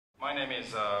My name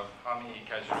is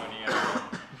Kazerooni. I'm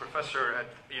a professor at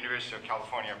the University of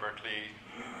California, Berkeley,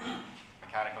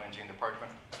 Mechanical Engineering Department.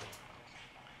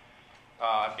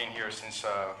 I've been here since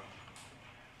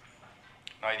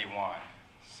 '91.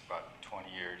 It's about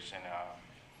 20 years, and I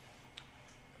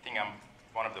think I'm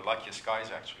one of the luckiest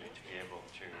guys actually to be able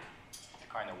to the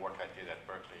kind of work I did at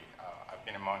Berkeley. I've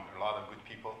been among a lot of good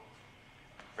people,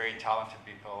 very talented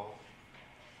people.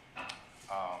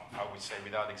 I would say,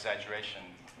 without exaggeration,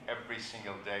 every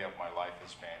single day of my life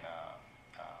has been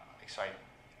exciting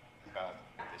about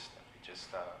this stuff. It just,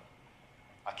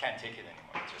 I can't take it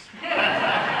anymore. It just,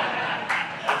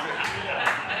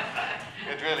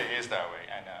 it really is that way.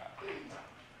 And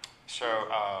so,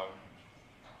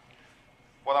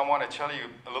 what I want to tell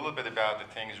you a little bit about the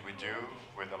things we do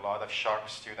with a lot of sharp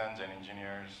students and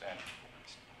engineers at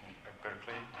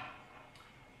Berkeley.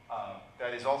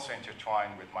 That is also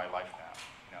intertwined with my life now.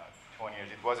 20 years.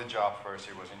 It was a job first,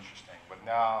 it was interesting. But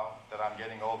now that I'm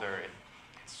getting older,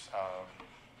 it's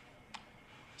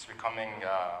becoming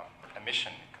a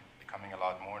mission, becoming a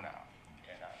lot more now.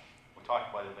 And we'll talk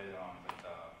about it later on, but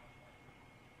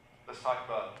let's talk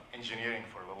about engineering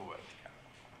for a little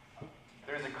bit.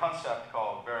 There is a concept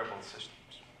called wearable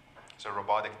systems. So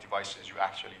robotic devices you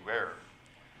actually wear.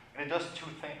 And it does two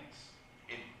things.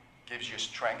 It gives you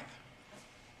strength,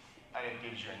 and it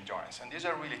gives you endurance. And these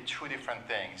are really two different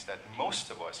things that most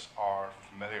of us are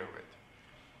familiar with.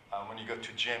 When you go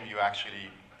to gym, you actually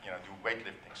do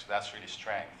weightlifting, so that's really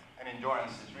strength. And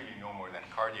endurance is really no more than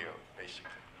cardio,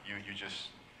 basically.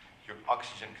 Your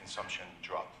oxygen consumption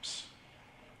drops.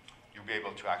 You'll be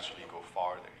able to actually go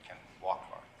farther. You can walk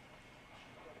farther.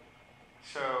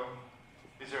 So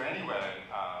is there any way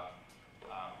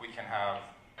we can have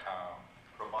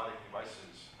robotic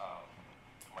devices?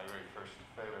 My very first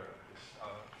failure.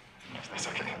 That's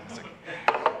okay. That's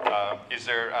okay. Is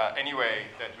there any way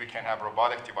that we can have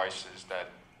robotic devices that,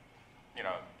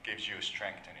 gives you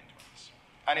strength and endurance?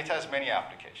 And it has many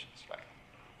applications.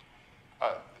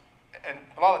 And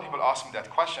a lot of people ask me that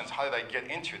questions. How did I get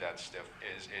into that stuff?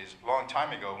 Is a long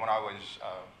time ago when I was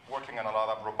working on a lot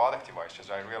of robotic devices,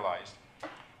 I realized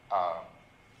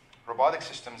robotic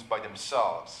systems by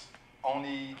themselves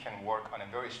only can work on a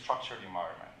very structured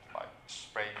environment, like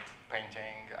spray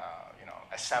painting,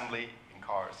 assembly in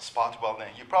cars, spot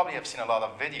welding. You probably have seen a lot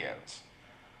of videos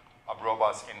of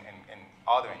robots in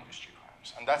other industry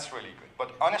firms, and that's really good.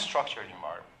 But unstructured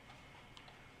environment,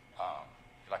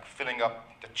 like filling up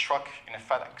the truck in a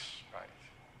FedEx, right?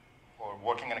 Or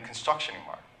working in a construction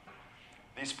environment.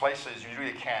 These places you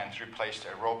really can't replace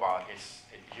a robot.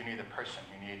 You need a person.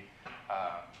 You need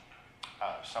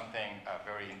something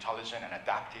very intelligent and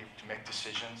adaptive to make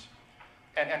decisions.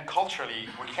 And culturally,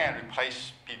 we can't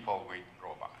replace people with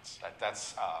robots.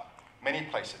 That's many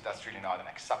places, that's really not an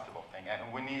acceptable thing.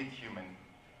 And we need human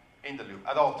in the loop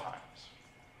at all times.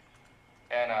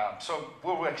 And so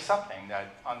we're accepting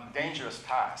that on dangerous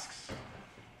tasks,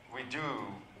 we do,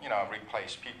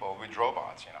 replace people with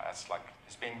robots.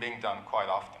 It's being done quite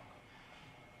often.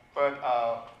 But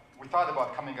we thought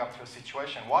about coming up to a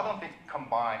situation. Why don't we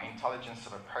combine intelligence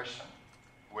of a person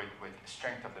with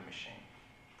strength of the machine?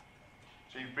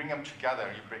 So you bring them together,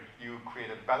 you create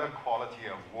a better quality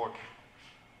of work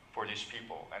for these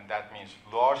people, and that means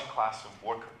large class of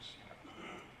workers,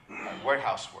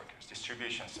 warehouse workers,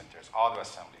 distribution centers, auto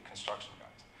assembly, construction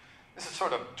guys. This is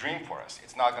sort of a dream for us.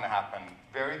 It's not going to happen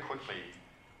very quickly,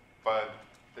 but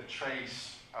if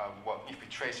we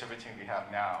trace everything we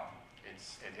have now,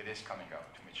 it is coming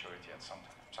up to maturity at some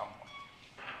point.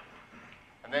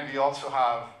 And then we also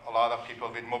have a lot of people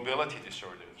with mobility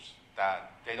disorders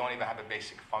that they don't even have a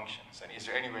basic functions. And is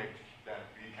there any way that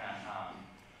we can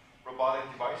robotic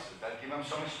devices that give them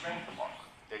some strength to walk?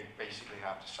 They basically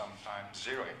have to sometimes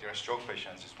zero. If they're stroke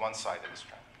patients, it's one side of the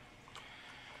strength.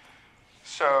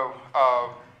 So,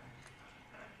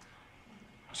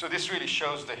 so this really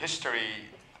shows the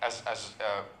history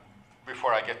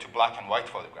before I get to black and white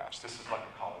photographs. This is like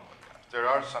a color photograph. There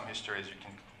are some histories you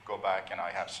can go back, and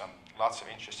I have lots of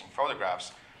interesting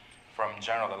photographs from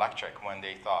General Electric when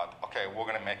they thought, okay, we're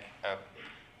going to make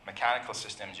mechanical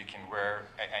systems you can wear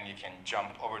and you can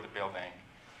jump over the building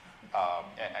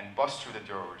and bust through the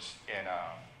doors. And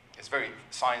it's very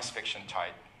science fiction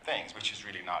type things, which is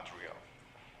really not real.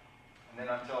 And then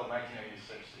until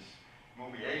 1986, this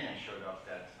movie Alien showed up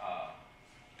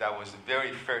that was the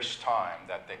very first time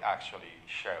that they actually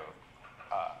showed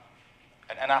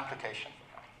an application.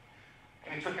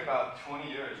 And it took about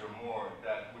 20 years or more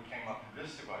that we came up with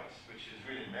this device, which is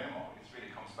really minimal. It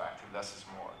really comes back to less is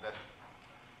more. That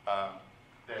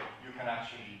you can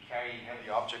actually carry heavy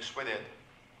objects with it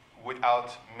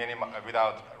without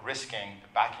risking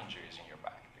back injuries in your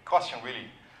back. The question really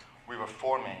we were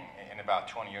forming in about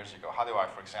 20 years ago, how do I,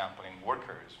 for example, in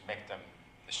workers, make them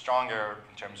stronger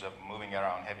in terms of moving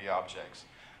around heavy objects,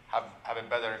 have a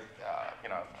better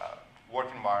work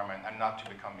environment, and not to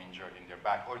become injured in their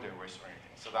back or their wrist or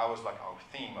anything. So that was like our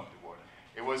theme of the work.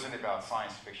 It wasn't about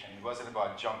science fiction. It wasn't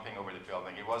about jumping over the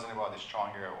building. It wasn't about the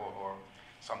stronger or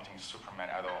something Superman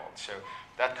at all. So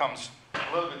that comes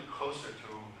a little bit closer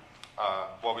to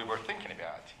what we were thinking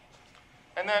about.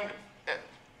 And then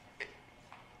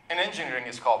in engineering,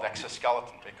 it's called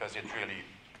exoskeleton because it's really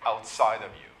outside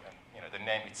of you. And the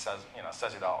name it says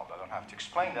it all. I don't have to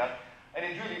explain that. And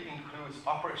it really includes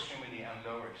upper extremity and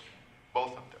lower extremity,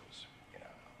 both of those.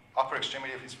 Upper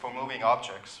extremity is for moving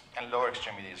objects, and lower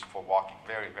extremity is for walking.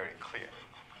 Very, very clear.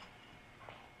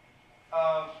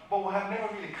 But we have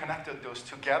never really connected those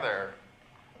together,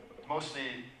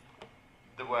 mostly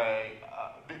the way,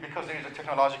 because there is a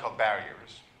technological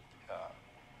barriers.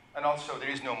 And also, there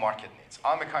is no market needs.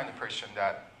 I'm the kind of person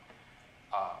that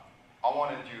I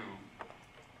want to do,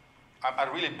 I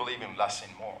really believe in less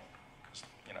and more. Because,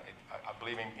 I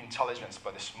believe in intelligence,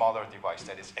 but a smaller device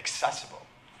that is accessible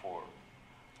for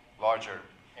larger,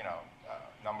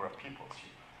 number of people.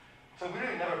 So we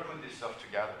really never put this stuff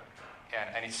together.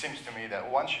 And it seems to me that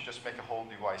once you just make a whole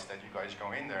device that you guys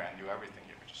go in there and do everything,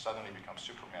 you just suddenly become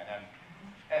Superman.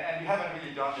 And we haven't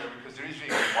really done there because there is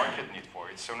really a market need for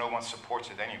it, so no one supports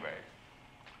it anyway.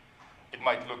 It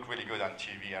might look really good on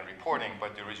TV and reporting,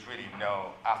 but there is really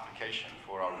no application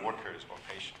for our workers or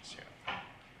patients.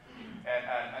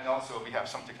 And also, we have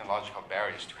some technological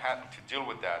barriers to deal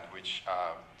with that, which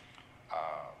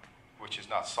is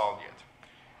not solved yet.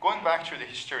 Going back to the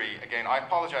history, again, I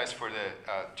apologize for the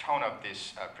tone of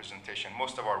this presentation.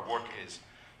 Most of our work is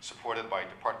supported by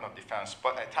Department of Defense,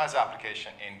 but it has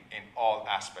application in all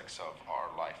aspects of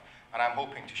our life. And I'm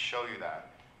hoping to show you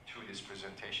that through these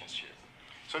presentations here.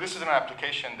 So this is an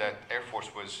application that Air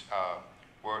Force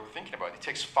were thinking about. It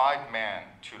takes 5 men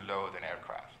to load an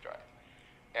aircraft, right?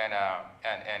 And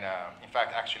in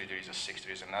fact, actually, there is a 6.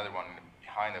 There is another one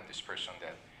behind of this person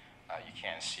that you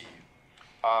can't see.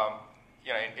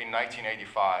 In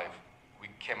 1985, we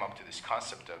came up to this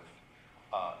concept of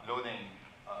loading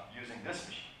using this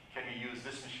machine. Can we use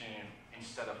this machine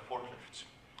instead of forklifts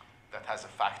that has a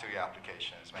factory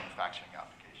application, as manufacturing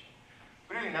application?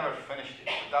 We really never finished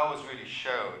it, but that was really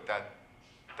showed that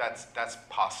that's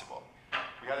possible.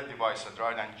 We had a device that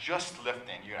rather than just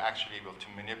lifting, you're actually able to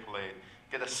manipulate,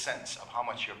 get a sense of how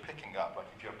much you're picking up.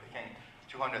 Like if you're picking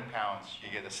 200 pounds,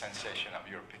 you get a sensation of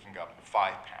you're picking up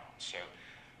 5 pounds. So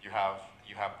you have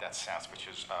that sense, which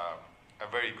is a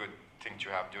very good thing to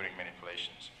have during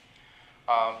manipulations.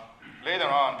 Later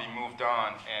on, we moved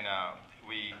on, and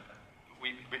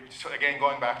so again,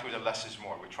 going back to the less is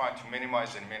more. We're trying to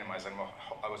minimize and minimize, and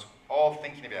I was all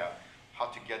thinking about how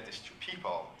to get this to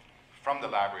people from the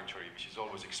laboratory, which is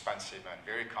always expensive and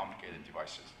very complicated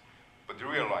devices. But the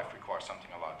real life requires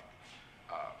something a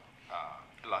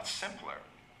lot simpler.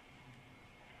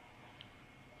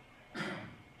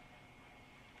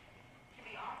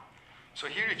 So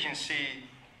here you can see,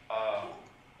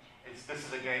 this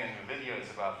is again in the video,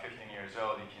 it's about 15 years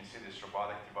old. You can see this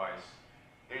robotic device.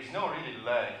 There is no really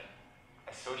leg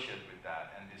associated with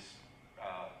that, and this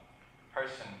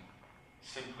person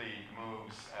simply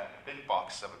moves a big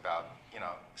box of about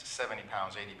 70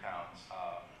 pounds, 80 pounds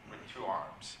with 2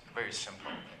 arms. Very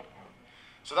simple.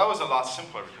 So that was a lot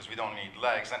simpler because we don't need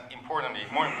legs. And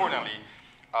more importantly,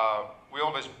 we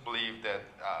always believe that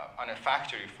on a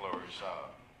factory floors,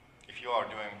 if you are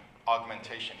doing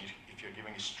augmentation, if you're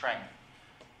giving strength,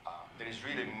 there is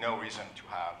really no reason to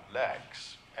have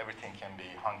legs. Everything can be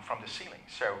hung from the ceiling.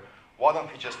 So why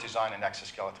don't we just design an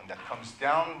exoskeleton that comes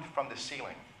down from the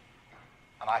ceiling,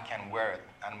 and I can wear it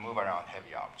and move around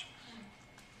heavy objects,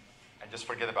 and just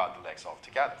forget about the legs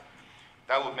altogether.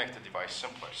 That would make the device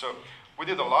simpler. So we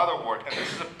did a lot of work, and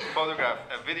this is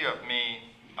a video of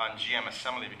me on GM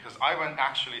assembly, because I went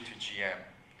actually to GM,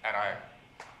 and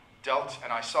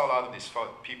I saw a lot of these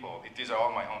people. These are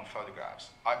all my own photographs.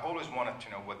 I always wanted to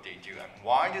know what they do and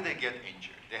why do they get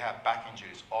injured. They have back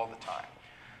injuries all the time.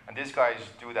 And these guys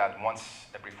do that once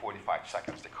every 45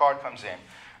 seconds. The car comes in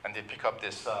and they pick up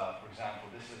this, for example,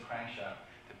 this is a crankshaft.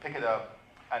 They pick it up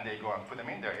and they go and put them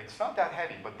in there. It's not that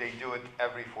heavy, but they do it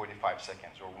every 45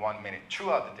 seconds or 1 minute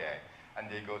throughout the day. And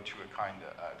they go to a kind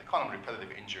of, they call them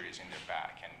repetitive injuries in their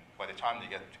back. And by the time they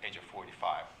get to the age of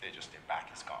 45, their back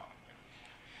is gone.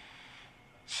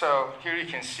 So here you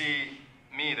can see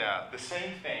me the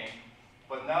same thing,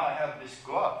 but now I have this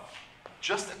glove,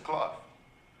 just a glove.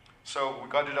 So we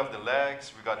got rid of the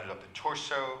legs, we got rid of the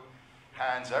torso,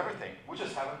 hands, everything. We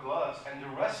just have a gloves, and the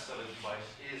rest of the device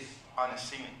is on a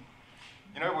ceiling.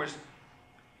 In other words,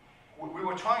 we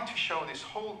were trying to show this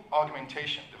whole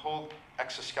augmentation, the whole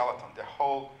exoskeleton, the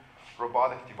whole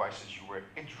robotic devices you wear.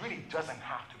 It really doesn't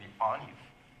have to be on you.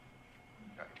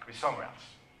 It could be somewhere else.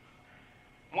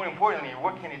 More importantly,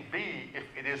 what can it be if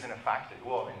it is in a factory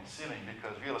wall in the ceiling?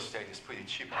 Because real estate is pretty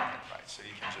cheap on it, right? So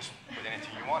you can just put anything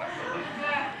you want on it.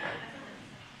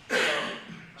 Right?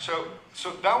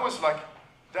 So that was like,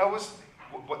 that was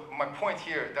what my point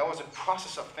here. That was a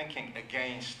process of thinking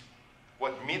against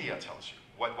what media tells you,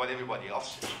 what everybody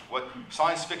else says, what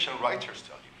science fiction writers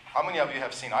tell you. How many of you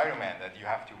have seen Iron Man that you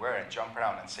have to wear and jump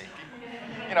around and save people?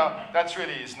 That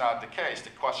really is not the case. The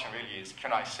question really is,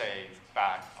 can I save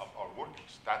back of our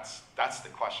workers? That's the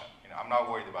question. I'm not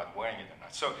worried about wearing it or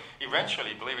not. So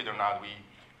eventually, believe it or not, we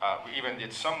even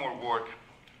did some more work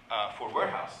for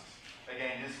warehouses.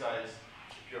 Again, these guys,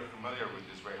 if you're familiar with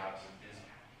these warehouses, these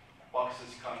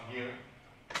boxes come here,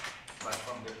 like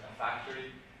from the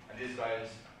factory, and these guys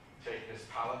take these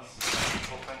pallets,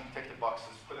 open, take the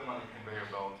boxes, put them on the conveyor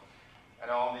belt, and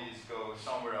all these go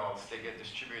somewhere else. They get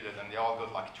distributed, and they all go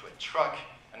like to a truck,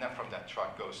 and then from that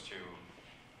truck goes to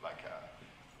like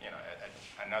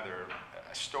another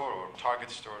store or Target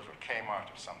stores or Kmart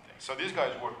or something. So these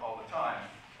guys work all the time,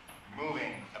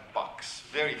 moving a box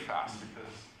very fast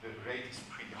because the rate is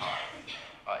pretty high.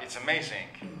 It's amazing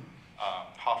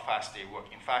how fast they work.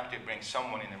 In fact, they bring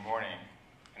someone in the morning,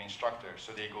 an instructor,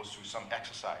 so they go through some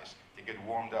exercise. They get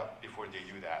warmed up before they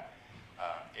do that.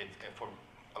 For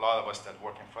a lot of us that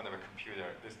work in front of a computer,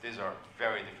 these are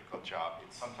very difficult jobs.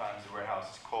 Sometimes the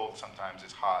warehouse is cold, sometimes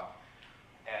it's hot,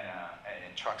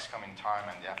 and trucks come in time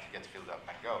and they have to get filled up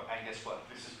and go. And guess what?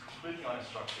 This is completely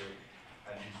unstructured,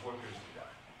 and these workers do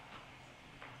that.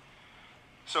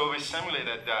 So we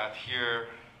simulated that here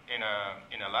in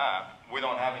a lab. We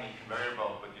don't have any conveyor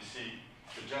belt, but you see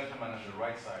the gentleman on the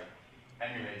right side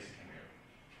emulates a conveyor.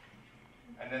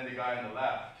 And then the guy on the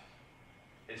left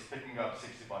is picking up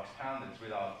 60 bucks poundage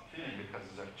without feeling because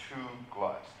there are two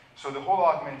gloves. So the whole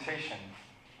augmentation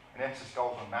in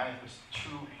exoskeleton manifests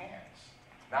two hands.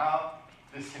 Now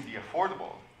this can be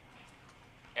affordable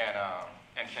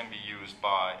and can be used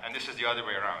by, and this is the other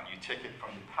way around. You take it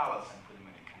from the pallets and put them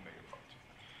in a conveyor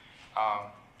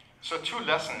belt. So two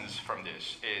lessons from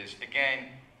this is, again,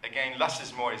 less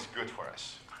is more is good for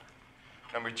us.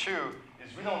 Number two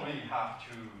is we don't really have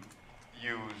to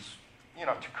use,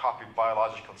 to copy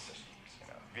biological systems.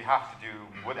 We have to do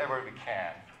whatever we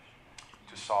can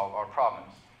to solve our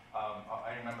problems.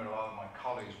 I remember a lot of my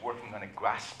colleagues working on a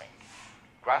grasping.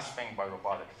 Grasping by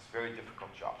robotics is a very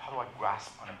difficult job. How do I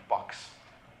grasp on a box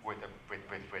with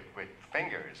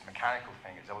fingers, mechanical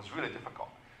fingers? That was really difficult.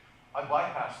 I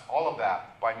bypassed all of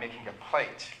that by making a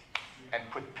plate and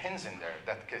put pins in there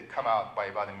that could come out by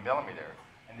about 1 millimeter,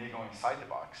 and they go inside the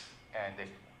box, and they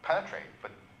penetrate,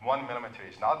 but 1 millimeter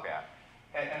is not bad.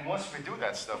 And once we do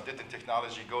that stuff, the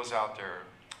technology goes out there,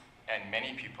 and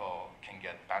many people can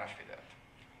get benefited.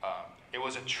 It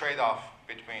was a trade-off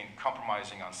between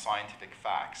compromising on scientific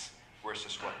facts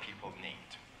versus what people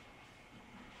need.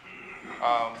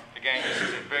 Again, this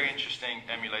is a very interesting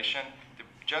emulation. The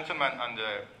gentleman on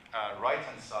the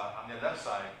right-hand side, on the left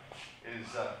side,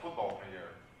 is a football player.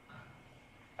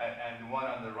 And the one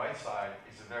on the right side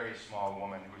is a very small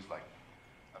woman who's like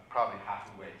probably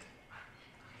half the weight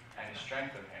and the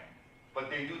strength of him. But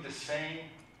they do the same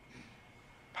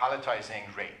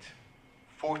palletizing rate,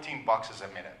 14 boxes a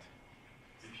minute,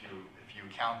 if you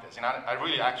count this. And I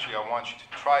want you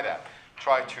to try that.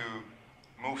 Try to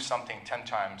move something 10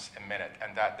 times a minute,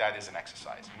 and that is an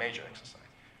exercise, major exercise.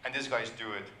 And these guys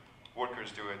do it,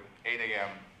 workers do it, 8 a.m.,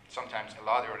 sometimes a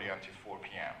lot earlier until 4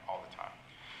 p.m. all the time.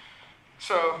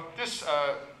 So this,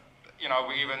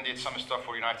 we even did some stuff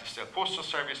for United States Postal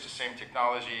Service, the same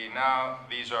technology. Now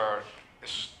these are,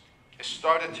 it's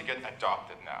started to get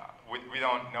adopted now. We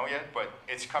don't know yet, but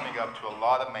it's coming up to a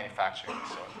lot of manufacturing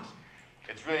facilities.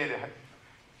 It's really,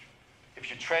 if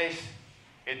you trace,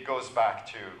 it goes back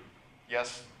to,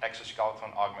 yes,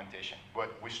 exoskeleton augmentation,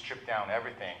 but we strip down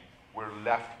everything, we're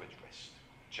left with wrist,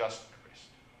 just the wrist.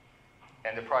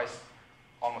 And the price,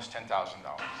 almost $10,000,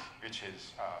 which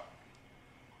is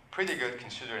pretty good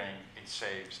considering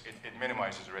it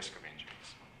minimizes the risk of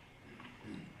injuries.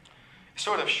 It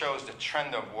sort of shows the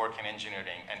trend of work in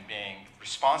engineering and being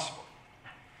responsible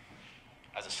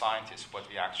as a scientist, what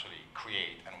we actually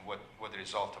create and what the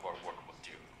result of our work will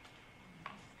do.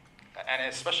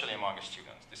 And especially among the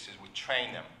students, we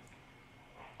train them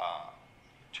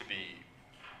to be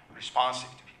responsive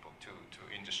to people,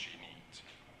 to industry needs.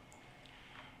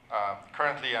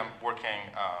 Currently, I'm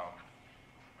working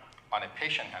on a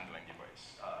patient handling device.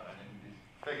 birthplace. And these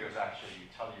figures actually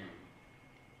tell you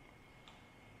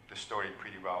the story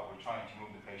pretty well. We're trying to move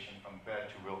the patient from bed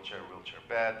to wheelchair, wheelchair,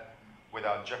 bed,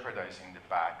 without jeopardizing the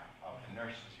back of the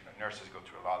nurses. You know, nurses go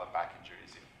through a lot of back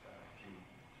injuries if you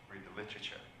read the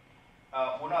literature.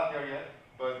 We're not there yet,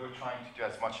 but we're trying to do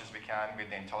as much as we can with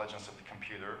the intelligence of the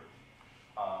computer.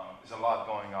 There's a lot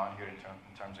going on here in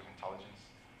terms of intelligence.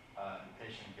 The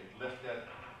patient gets lifted.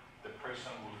 The person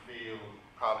will feel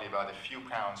probably about a few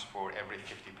pounds for every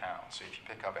 50 pounds. So if you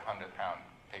pick up a 100-pound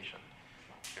patient,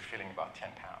 you're feeling about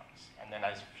 10 pounds. And then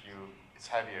as it's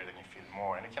heavier, then you feel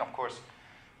more. And you can, of course,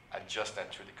 adjust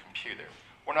that through the computer.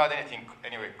 We're not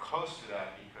anywhere close to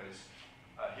that because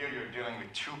here you're dealing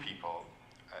with two people.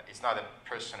 It's not a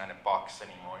person and a box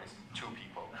anymore. It's two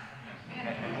people.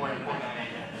 And more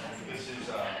importantly,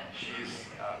 she's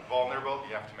vulnerable.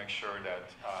 You have to make sure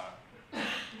that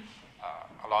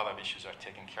a lot of issues are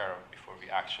taken care of before we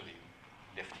actually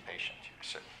lift the patient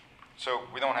here. So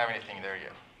we don't have anything there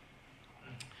yet.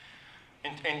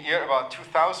 In year about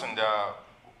 2000,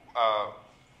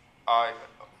 I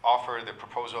offered the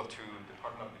proposal to the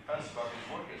Department of Defense about these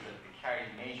workers that they carry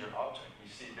major objects. You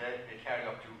see that they carry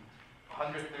up to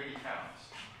 130 pounds,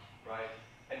 right?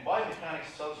 And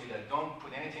biomechanics tells you that don't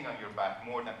put anything on your back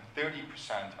more than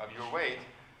 30% of your weight.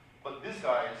 But these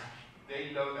guys,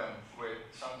 they load them with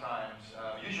sometimes,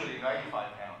 usually 95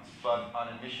 pounds, but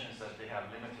on missions that they have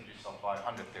limited supply,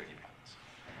 130 pounds.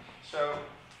 So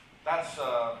that's,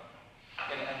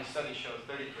 and the study shows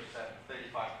 30%, 35%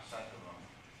 of them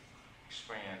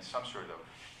experience some sort of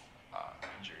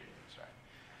injury, right?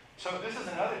 So this is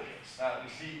another case. You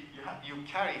see, you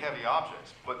carry heavy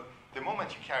objects, but the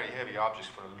moment you carry heavy objects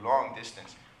for a long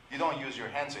distance, you don't use your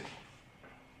hands anymore.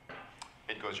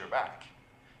 It goes your back.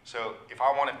 So if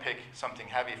I want to pick something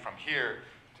heavy from here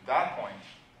to that point,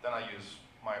 then I use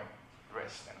my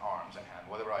wrist and arms and hand.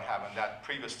 Whatever I have on that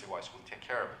previous device will take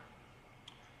care of it.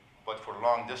 But for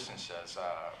long distances,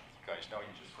 you guys know,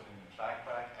 you just put it in the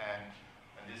backpack, and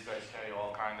these guys carry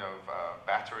all kind of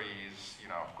batteries, you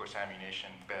know, of course,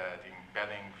 ammunition,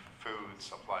 bedding, food,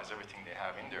 supplies, everything they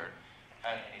have in there,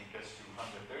 and it gets to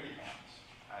 130 pounds.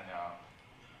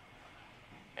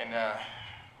 And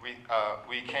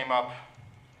we came up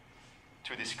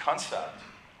to this concept.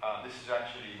 This is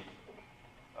actually,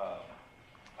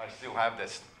 I still have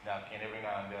this napkin every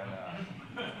now and then.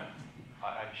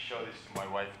 I show this to my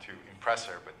wife to impress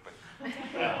her, but it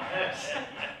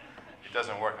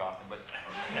doesn't work often. But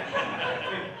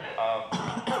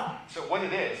so what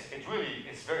it is,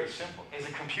 it's very simple.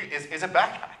 It's a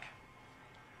backpack.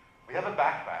 We have a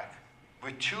backpack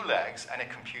with two legs and a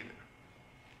computer.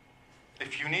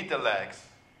 If you need the legs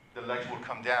will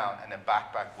come down and the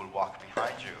backpack will walk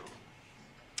behind you.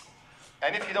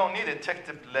 And if you don't need it, take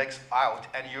the legs out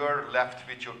and you're left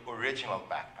with your original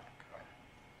backpack. Right?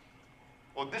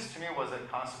 Well, this to me was a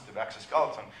concept of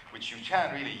exoskeleton, which you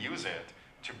can really use it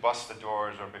to bust the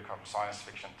doors or become science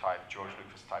fiction type, George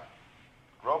Lucas type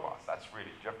robots. That's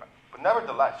really different. But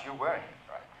nevertheless, you're wearing it,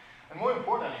 right? And more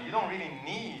importantly, you don't really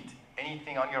need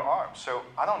anything on your arms. So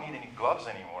I don't need any gloves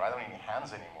anymore. I don't need any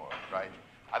hands anymore, right?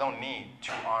 I don't need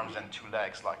two arms and two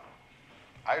legs like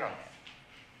Iron Man.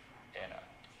 And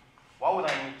why would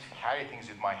I need to carry things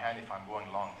with my hand if I'm going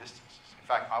long distances? In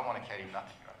fact, I want to carry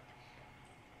nothing, right?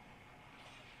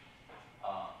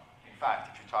 In fact,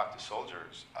 if you talk to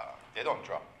soldiers, they don't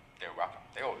drop their weapon.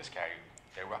 They always carry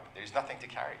their weapon. There's nothing to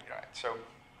carry, right? So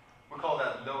we call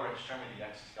that lower extremity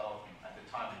exoskeleton. At the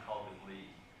time, we called it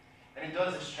lead. And it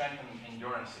does strengthen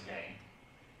endurance again.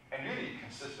 And really, it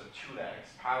consists of two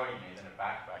legs, power unit, and a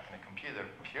backpack, and a computer,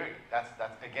 period. That's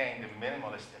again, the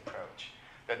minimalist approach.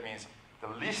 That means the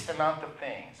least amount of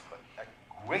things, but a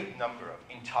great number of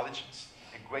intelligence,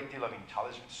 a great deal of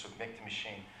intelligence to make the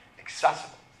machine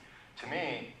accessible. To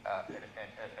me, a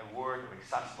word of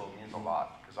accessible means a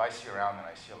lot, because I see around and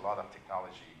I see a lot of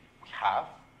technology we have,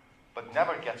 but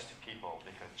never gets to people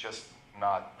because it's just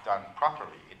not done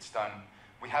properly. It's done,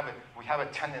 we have a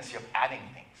tendency of adding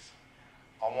things.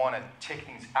 I want to take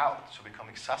things out to become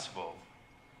accessible,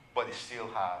 but it still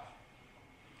have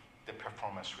the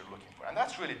performance we're looking for. And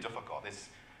that's really difficult.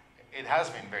 It has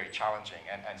been very challenging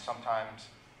and sometimes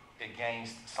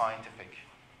against scientific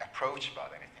approach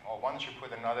about anything. Or why don't you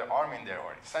put another arm in there,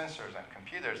 or sensors and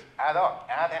computers, add on,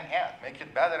 add and add, make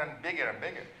it better and bigger and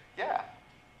bigger. Yeah,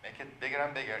 make it bigger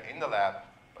and bigger in the lab,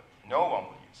 but no one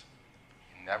will use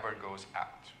it. It never goes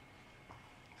out.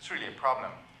 It's really a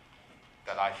problem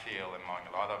that I feel among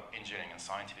a lot of engineering and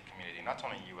scientific community, not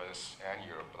only in US and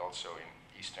Europe, but also in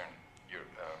Eastern Europe,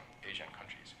 Asian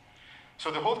countries. So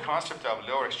the whole concept of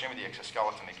lower extremity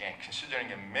exoskeleton, again,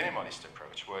 considering a minimalist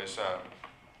approach, was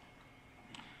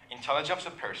intelligence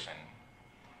of a person,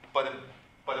 but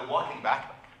a walking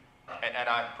backpack. And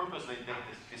I purposely did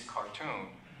this cartoon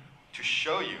to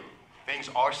show you things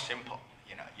are simple.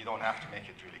 You know, you don't have to make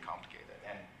it really complicated,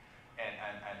 and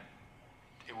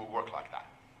it will work like that,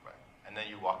 right? And then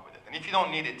you walk with it. And if you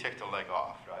don't need it, take the leg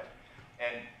off, right?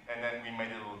 And then we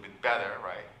made it a little bit better,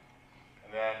 right?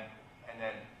 And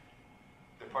then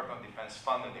the Department of Defense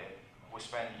funded it. We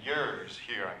spent years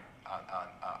here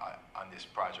on this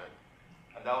project,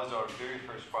 and that was our very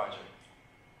first project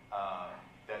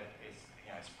that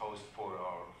is posed for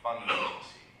our funding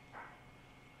agency.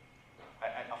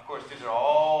 And of course, these are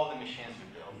all the machines we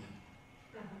built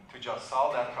to just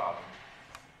solve that problem.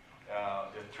 There are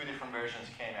 2 different versions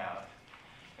came out.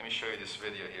 Let me show you this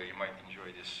video here. You might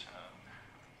enjoy this.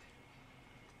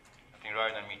 I think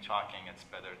rather than me talking, it's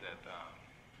better that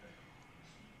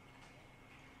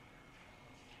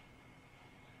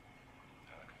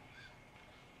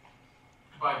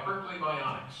by Berkeley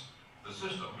Bionics. The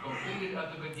system, completed at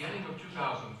the beginning of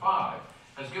 2005,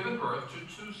 has given birth to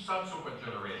 2 subsequent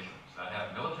generations that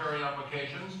have military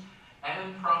applications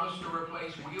and promise to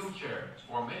replace wheelchairs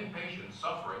for many patients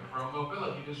suffering from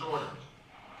mobility disorders.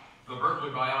 The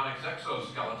Berkeley Bionics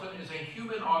exoskeleton is a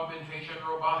human augmentation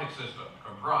robotic system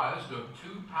comprised of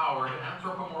 2 powered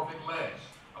anthropomorphic legs,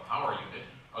 a power unit,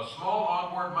 a small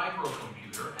onboard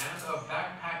microcomputer, and a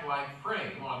backpack-like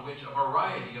frame on which a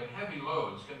variety of heavy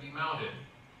loads can be mounted.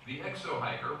 The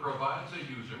Exohiker provides a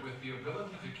user with the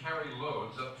ability to carry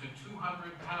loads up to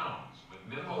 200 pounds with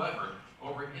minimal effort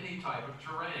over any type of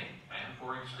terrain and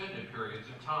for extended periods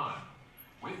of time.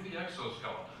 With the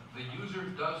exoskeleton, the user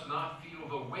does not feel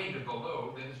the weight of the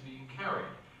load that is being carried.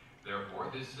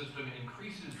 Therefore, this system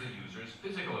increases the user's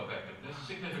physical effectiveness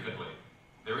significantly.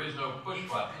 There is no push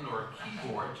button or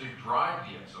keyboard to drive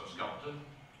the exoskeleton.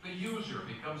 The user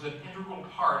becomes an integral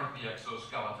part of the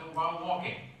exoskeleton while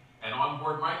walking. An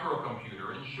onboard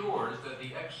microcomputer ensures that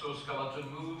the exoskeleton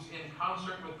moves in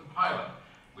concert with the pilot,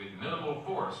 with minimal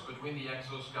force between the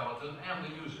exoskeleton and the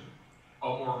user. A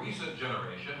more recent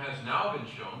generation has now been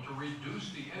shown to reduce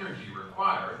the energy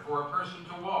required for a person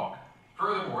to walk.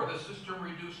 Furthermore, the system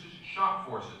reduces shock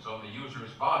forces on the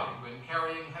user's body when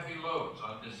carrying heavy loads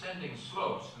on descending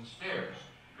slopes and stairs,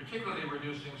 particularly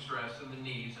reducing stress in the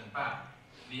knees and back.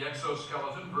 The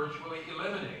exoskeleton virtually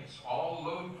eliminates all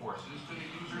load forces to the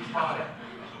user's body,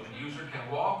 so the user can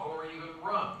walk or even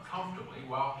run comfortably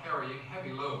while carrying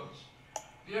heavy loads.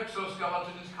 The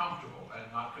exoskeleton is comfortable and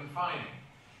not confining.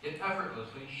 It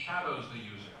effortlessly shadows the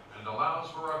user and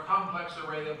allows for a complex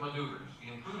array of maneuvers,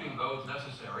 including those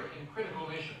necessary in critical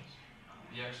missions.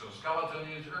 The exoskeleton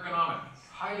is ergonomic,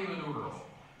 highly maneuverable,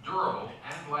 durable,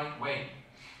 and lightweight.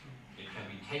 It can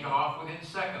be taken off within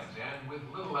seconds and with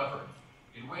little effort.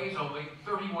 It weighs only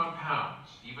 31 pounds,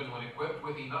 even when equipped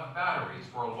with enough batteries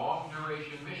for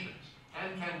long-duration missions,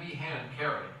 and can be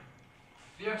hand-carried.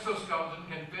 The exoskeleton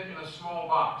can fit in a small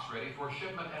box ready for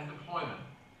shipment and deployment.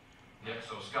 The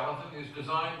exoskeleton is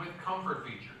designed with comfort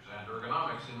features and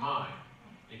ergonomics in mind.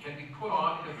 It can be put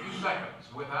on in a few seconds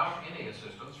without any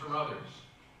assistance from others.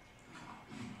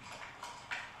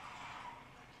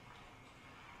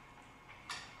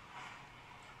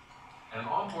 An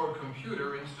onboard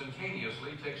computer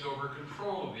instantaneously takes over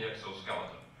control of the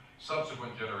exoskeleton.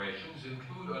 Subsequent generations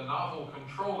include a novel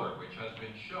controller which has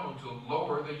been shown to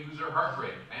lower the user heart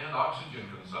rate and oxygen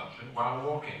consumption while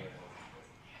walking.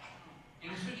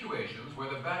 In situations where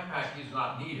the backpack is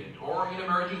not needed, or in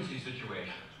emergency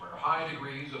situations where high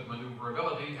degrees of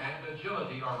maneuverability and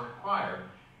agility are required,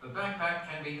 the backpack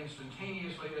can be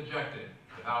instantaneously ejected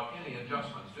without any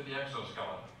adjustments to the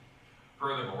exoskeleton.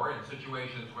 Furthermore, in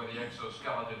situations where the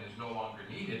exoskeleton is no longer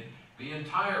needed, the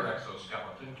entire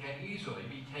exoskeleton can easily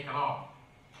be taken off.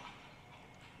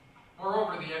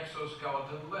 Moreover, the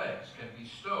exoskeleton legs can be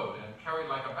stowed and carried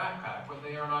like a backpack when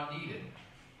they are not needed.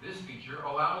 This feature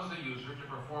allows the user to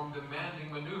perform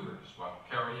demanding maneuvers while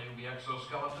carrying the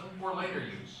exoskeleton for later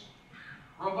use.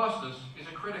 Robustness is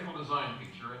a critical design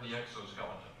feature in the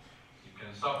exoskeleton. It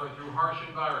can suffer through harsh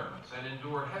environments and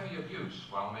endure heavy abuse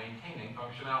while maintaining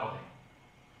functionality.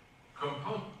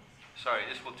 Sorry,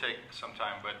 this will take some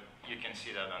time, but you can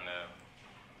see that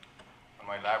on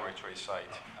my laboratory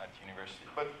site at the university.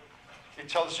 But it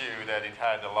tells you that it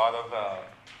had a lot of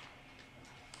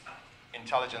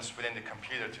intelligence within the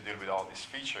computer to deal with all these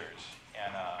features,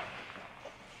 and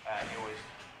it was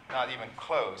not even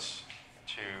close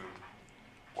to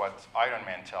what Iron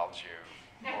Man tells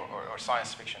you or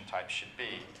science fiction type should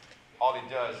be. All it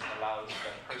does allows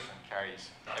that person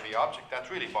carries heavy object. That's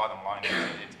really bottom line.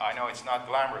 I know it's not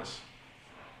glamorous,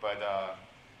 but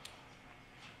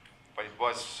it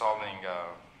was solving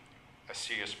a a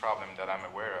serious problem that I'm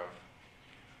aware of.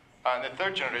 And the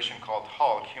third generation called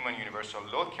HULK, Human Universal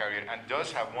Load Carrier, and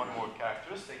does have one more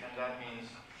characteristic, and that means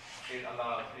it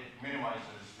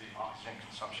minimizes the oxygen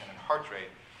consumption and heart rate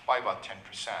by about 10%,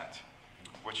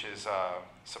 which is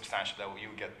substantial, that you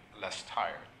get less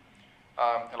tired.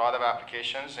 A lot of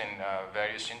applications in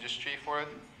various industry for it.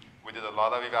 We did a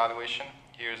lot of evaluation.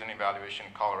 Here's an evaluation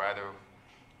in Colorado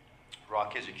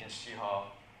Rockies. You can see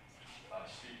how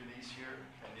steep it is here.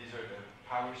 And these are the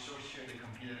power source here, the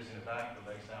computers in the back, the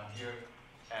legs down here,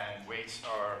 and weights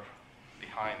are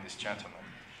behind this gentleman.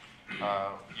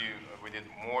 We did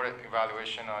more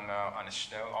evaluation on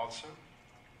snow also.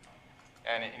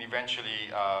 And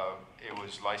eventually it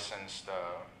was licensed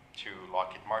to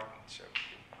Lockheed Martin. So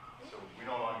we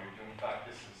no longer do. In fact,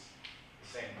 this is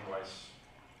the same device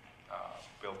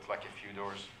built like a few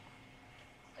doors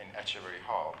in Echeverry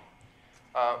Hall.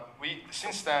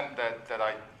 Since then that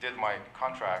I did my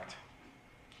contract,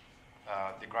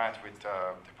 the grant with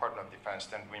the Department of Defense,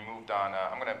 then we moved on.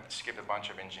 I'm going to skip a bunch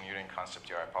of engineering concepts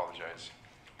here. I apologize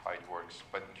how it works.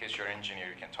 But in case you're an engineer,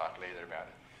 you can talk later about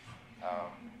it.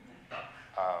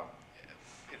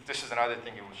 This is another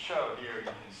thing it will show here. You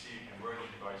can see you can wear the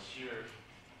device here,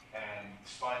 and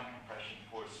spine compression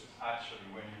forces actually,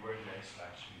 when you wear the legs,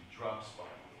 actually drops by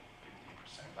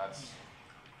 50%.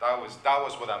 That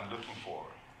was what I'm looking for,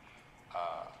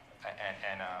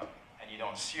 and you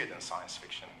don't see it in science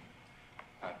fiction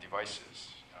devices.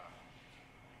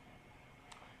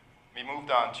 We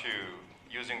moved on to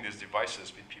using these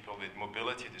devices with people with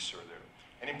mobility disorder,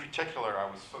 and in particular, I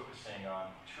was focusing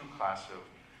on two classes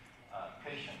of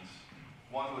patients.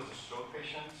 One was the stroke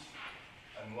patients,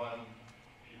 and one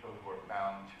people who were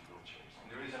bound to wheelchairs.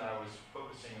 And the reason I was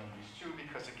focusing on these two,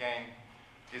 because again,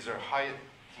 these are high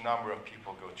number of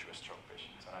people go through stroke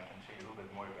patients, and I can tell you a little bit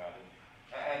more about it.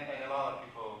 And a lot of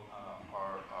people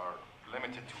are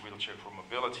limited to wheelchair for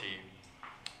mobility.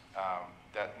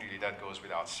 That goes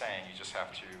without saying. You just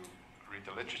have to read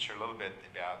the literature a little bit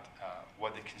about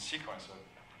what the consequence of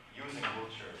using a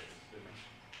wheelchair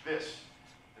is.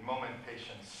 The moment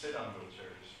patients sit on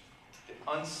wheelchairs, the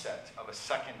onset of a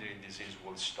secondary disease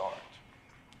will start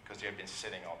because they have been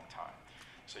sitting all the time.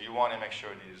 So you want to make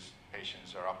sure these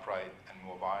patients are upright and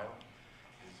mobile.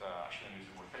 I shouldn't use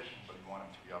the word patient, but you want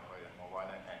them to be upright and mobile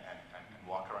and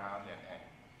walk around and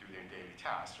do their daily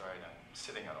tasks, right? And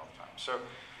sitting at all the time.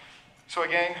 So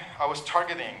again, I was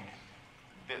targeting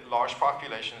the large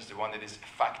populations, the one that is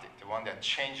effective, the one that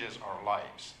changes our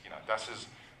lives. You know,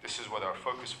 this is what our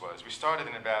focus was. We started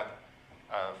in about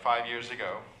 5 years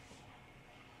ago.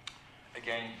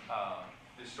 Again,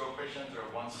 the stroke patients are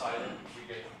one-sided. We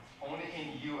get, only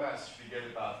in US, we get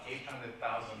about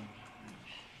 800,000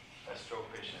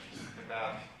 stroke patients.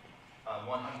 About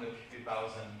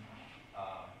 150,000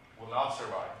 will not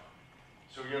survive.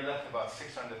 So we're left about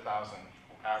 600,000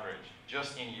 average,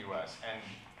 just in US. And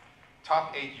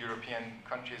top 8 European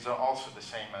countries are also the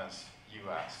same as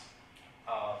US.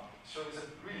 So it's a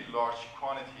really large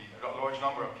quantity, a large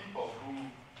number of people who,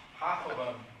 half of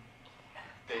them,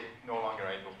 they no longer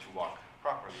are able to walk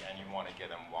properly, and you want to get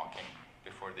them walking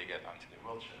before they get onto the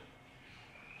wheelchair.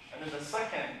 And then the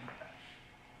second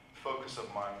focus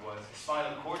of mine was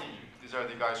spinal cord injury. These are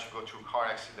the guys who go through car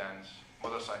accidents,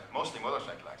 mostly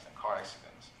motorcycle accidents, car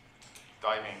accidents,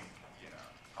 diving,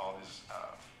 all this,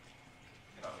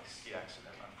 like ski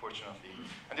accident, unfortunately.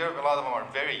 And there are a lot of them are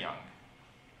very young.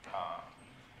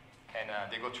 And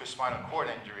they go through a spinal cord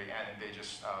injury, and they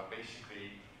just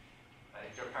basically,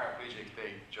 if they're paraplegic,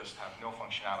 they just have no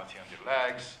functionality on their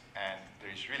legs, and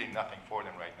there's really nothing for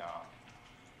them right now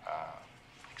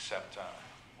except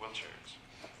wheelchairs.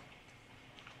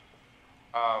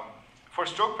 For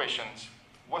stroke patients,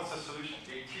 what's the solution?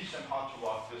 They teach them how to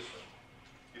walk this way.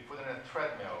 You put in a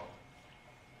treadmill,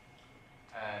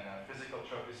 and a physical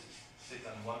therapist sits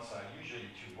on one side,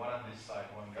 usually two, one on this side,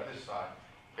 one on the other side.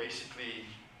 Basically,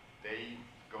 they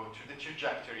go through the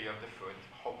trajectory of the foot.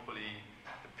 Hopefully,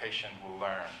 the patient will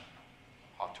learn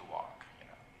how to walk.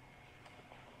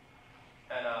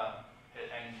 And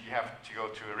you have to go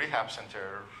to a rehab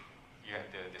center.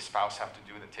 The spouse have to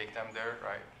take them there,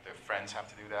 right? Their friends have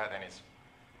to do that, and it's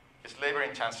labor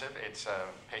intensive. It's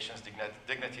patient's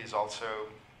dignity is also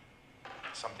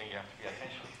something you have to pay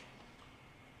attention to.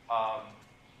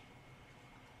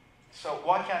 So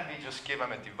why can't we just give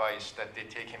them a device that they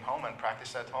take him home and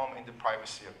practice at home in the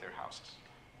privacy of their houses?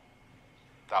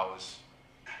 That was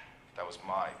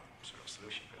my sort of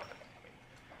solution for that.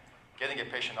 Getting a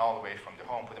patient all the way from the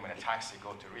home, put them in a taxi,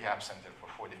 go to a rehab center for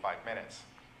 45 minutes,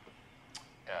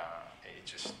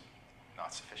 it's just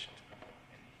not sufficient.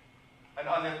 And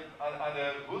on the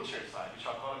wheelchair side, which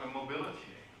I call a mobility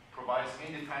aid, provides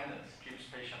independence, keeps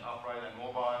patient upright and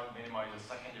mobile, minimizes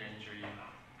secondary injury,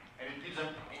 and it gives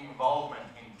them involvement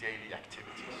in daily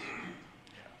activities.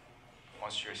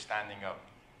 Once you're standing up,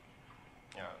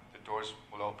 the doors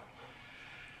will open.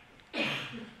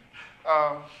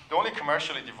 The only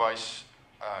commercially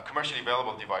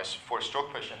available device for a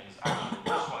stroke patient is actually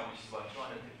this one, which is about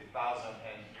 250,000,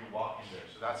 and you walk in there.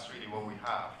 So that's really what we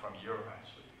have from Europe,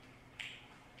 actually.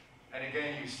 And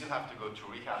again, you still have to go to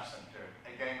rehab center.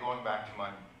 Again, going back to my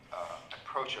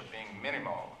approach of being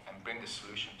minimal and bring the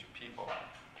solution to people,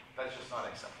 that's just not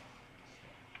acceptable.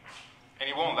 And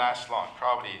it won't last long,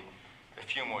 probably a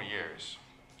few more years.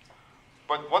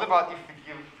 But what about if we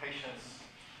give patients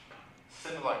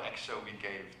similar exo we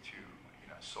gave to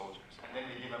soldiers, and then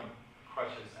we give them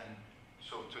crutches and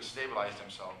so to stabilize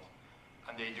themselves,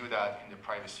 and they do that in the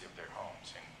privacy of their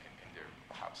homes, in their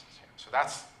houses. So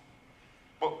that's,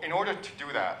 but in order to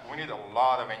do that, we need a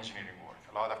lot of engineering work,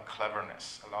 a lot of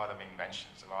cleverness, a lot of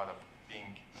inventions, a lot of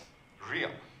being real,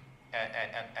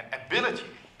 and ability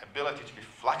to be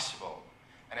flexible,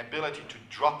 an ability to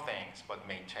drop things but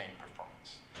maintain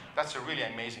performance. That's a really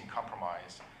amazing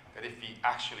compromise that if we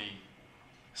actually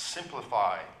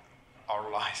simplify our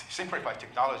lives, simplify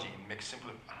technology, and it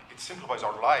simplifies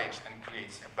our lives and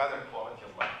creates a better quality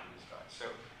of life for these guys.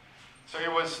 So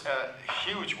it was a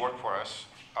huge work for us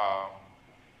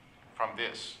from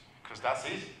this, because that's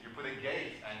easy. You put a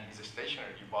gate and it's a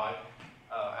stationary. You buy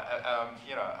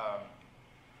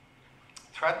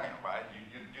treadmill, right?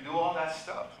 You do all that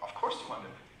stuff. Of course $250,000.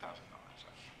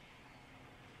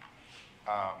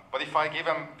 But if I give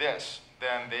them this,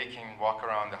 then they can walk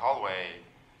around the hallway,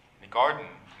 in the garden,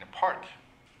 in a park,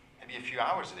 maybe a few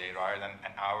hours a day rather than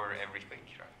an hour every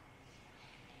week. Right?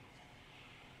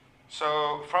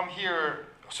 So from here,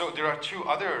 so there are two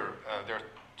other,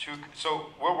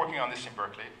 so we're working on this in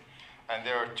Berkeley, and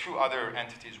there are two other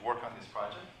entities working on this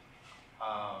project.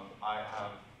 I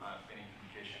have been in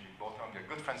communication with both of them. They're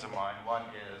good friends of mine. One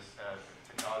is a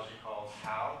technology called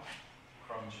HAL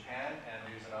from Japan, and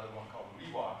there's another one called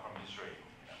Rewalk from Israel.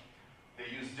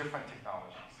 They use different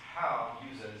technologies. HAL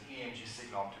uses EMG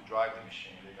signal to drive the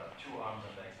machine. They got 2 arms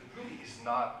and legs. It really is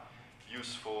not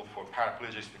useful for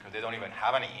paraplegics because they don't even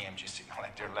have any EMG signal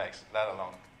like their legs, let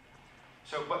alone.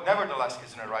 So, but nevertheless,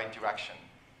 it's in the right direction.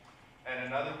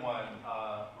 And another one,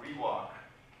 Rewalk,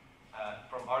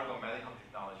 from Argo Medical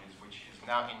Technologies, which is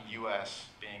now in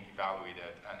US being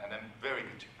evaluated, and then very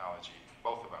good technology,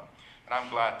 both of them. And I'm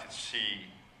glad to see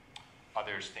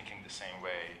others thinking the same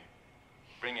way,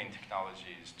 bringing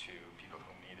technologies to people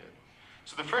who need it.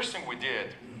 So the first thing we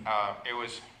did,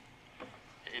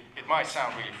 it might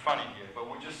sound really funny here, but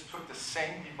we just took the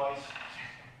same device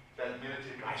that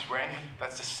military guys wearing.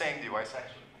 That's the same device,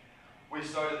 actually. We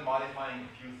started modifying a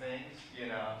few things.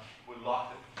 We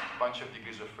locked a bunch of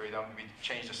degrees of freedom. We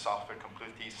changed the software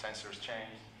completely. Sensors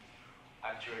changed,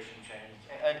 actuation changed,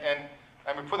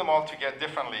 and we put them all together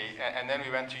differently. And then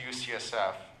we went to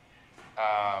UCSF.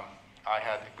 I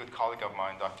had a good colleague of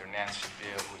mine, Dr. Nancy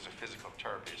Beale, who is a physical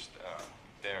therapist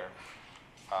there.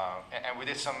 And we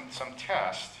did some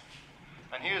tests.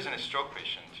 And here's in a stroke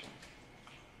patient.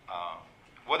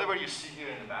 Whatever you see here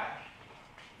in the back,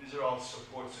 these are all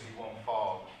supports so he won't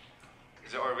fall.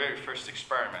 This is our very first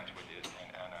experiment we did.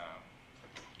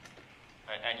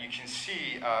 And you can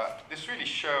see, this really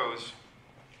shows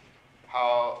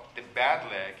how the bad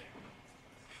leg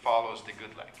follows the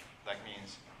good leg. That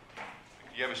means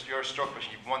you're a stroke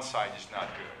patient, one side is not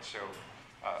good. So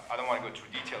I don't want to go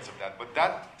through details of that, but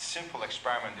that simple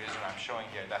experiment, the reason I'm showing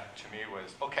here, that to me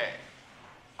was, okay,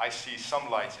 I see some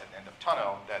lights at the end of the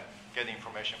tunnel that get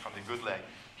information from the good leg,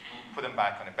 put them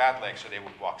back on the bad leg so they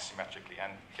would walk symmetrically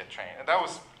and get trained. And that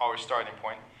was our starting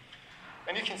point.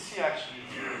 And you can see actually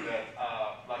here that,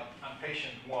 like on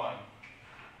patient 1,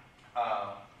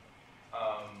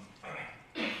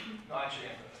 no, actually,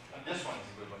 and this one is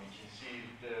a good one. You can see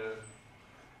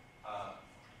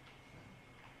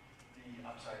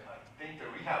I'm sorry, I think the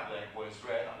rehab leg was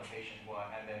red on the patient 1,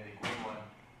 and then the green one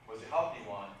was a healthy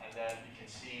one, and then you can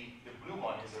see the blue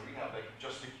one is a rehab leg,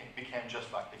 just became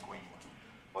just like the green one.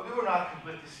 But we were not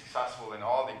completely successful in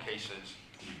all the cases.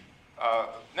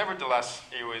 Nevertheless,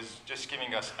 it was just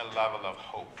giving us a level of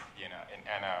hope, and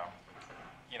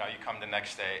you come the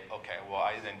next day, okay, well,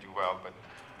 I didn't do well, but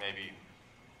maybe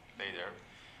later.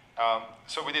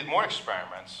 So we did more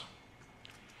experiments.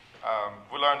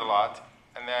 We learned a lot.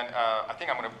 And then I think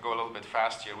I'm going to go a little bit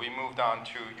fast here. We moved on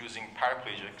to using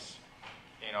paraplegics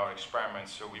in our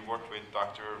experiments. So we worked with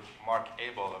Dr. Mark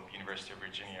Abel of the University of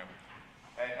Virginia.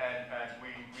 And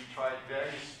we tried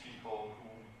various people who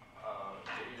were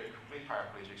either complete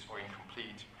paraplegics or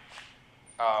incomplete.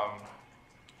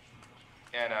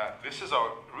 And this is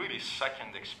our really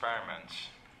second experiment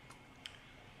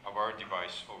of our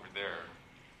device over there.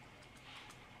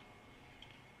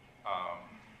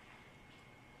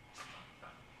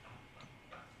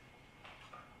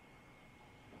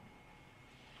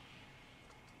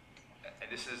 And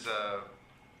this is a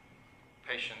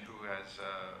patient who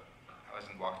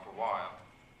hasn't walked for a while,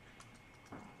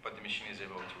 but the machine is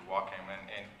able to walk him.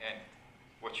 And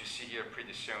what you see here,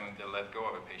 pretty soon they'll let go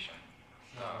of a patient.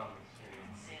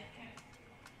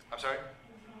 I'm sorry?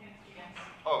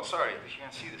 Oh, sorry, you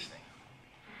can't see this thing.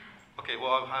 Okay,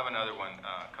 well, I'll have another one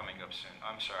coming up soon.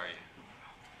 I'm sorry.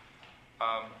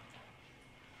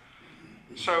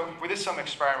 So we did some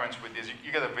experiments with this.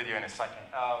 You get a video in a second.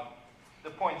 The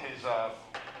point is,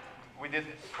 we did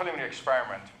a preliminary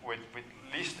experiment with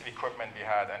least equipment we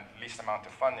had and least amount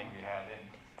of funding we had. And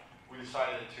we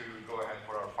decided to go ahead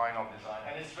for our final design.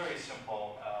 And it's very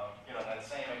simple. You know, that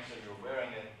same X-ray, you're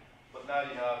wearing it. But now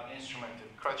you have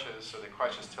instrumented crutches, so the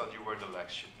crutches tell you where the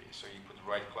legs should be. So you put the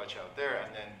right clutch out there,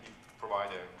 and then you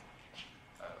provide a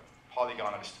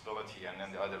polygon of stability, and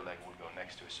then the other leg will go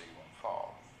next to it so you won't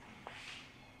fall.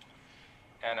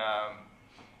 And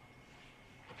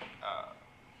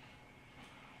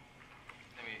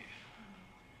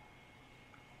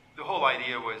the whole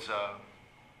idea was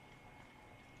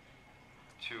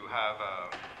to have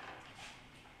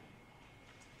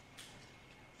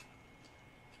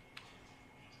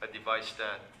a device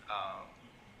that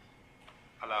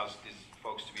allows these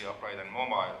folks to be upright and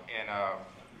mobile. And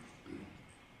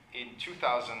in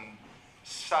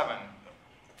 2007,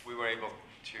 we were able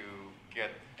to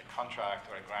get a contract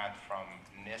or a grant from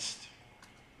NIST.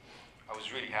 I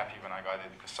was really happy when I got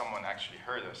it because someone actually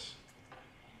heard us.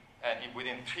 And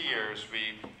within 3 years,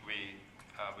 we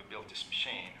built this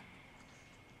machine.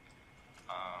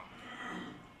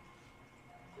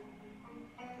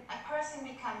 A person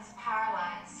becomes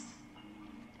paralyzed,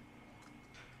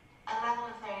 a level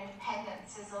of their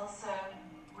independence is also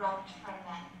robbed from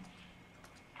them.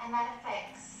 And that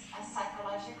affects us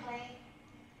psychologically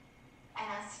and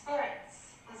our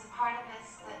spirits. There's a part of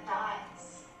us that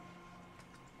dies.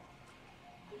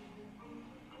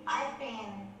 I've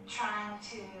been trying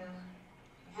to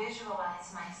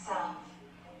visualize myself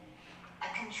a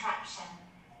contraption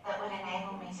that would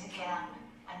enable me to get up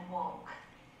and walk.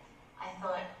 I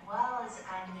thought, well, is it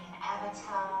going to be an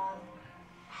avatar,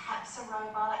 perhaps a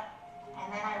robot?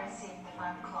 And then I received the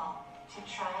phone call to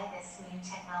try this new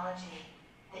technology,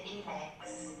 the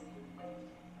e-legs.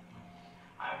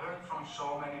 I've heard from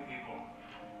so many people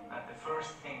that the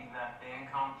first thing that they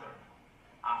encounter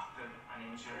after an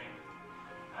injury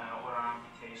or an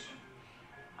amputation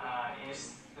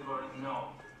is the word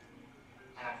no.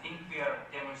 And I think we are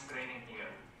demonstrating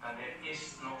here that there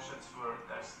is no such word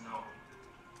as no.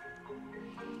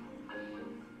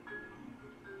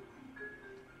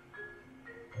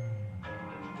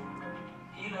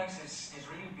 E-legs is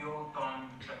really built on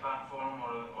the platform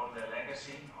or the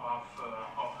legacy of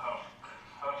Hulk.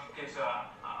 Hulk is an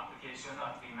application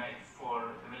that we made for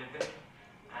the military,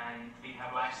 and we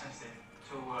have licensed it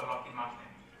to Lockheed Martin.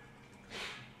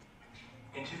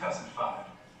 In 2005,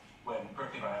 when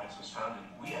Berkeley Bionics was founded,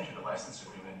 we entered a license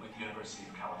agreement with the University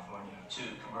of California to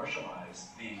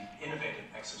commercialize the innovative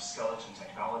exoskeleton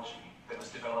technology that was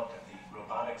developed at the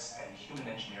Robotics and Human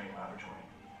Engineering Laboratory.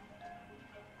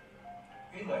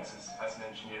 E-legs is, as an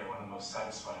engineer, one of the most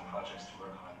satisfying projects to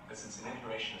work on, because it's an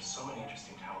integration of so many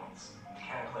interesting talents: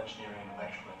 mechanical engineering,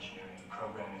 electrical engineering,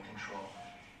 programming, control.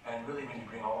 And really, when you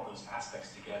bring all those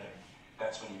aspects together,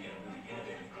 that's when you get a really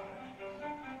innovative product.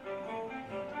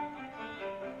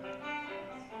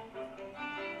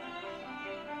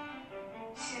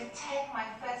 To take my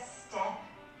first step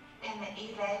in the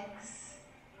e-legs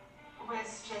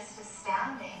was just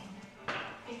astounding,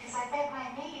 because I bent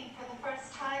my knee for the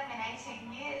first time in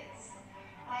 18 years.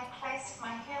 And I placed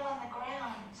my heel on the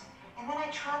ground, and then I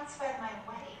transferred my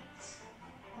weight.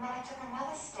 And then I took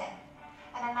another step,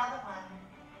 and another one.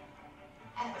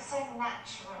 And it was so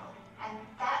natural, and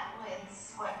that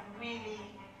was what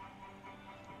really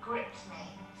gripped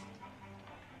me.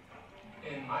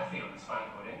 In my field, spinal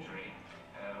cord injury,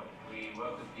 we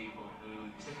work with people who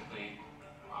typically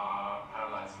are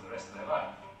paralyzed for the rest of their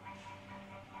life.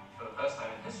 For the first time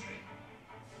in history,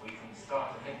 we can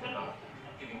start to think about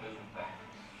giving movement back.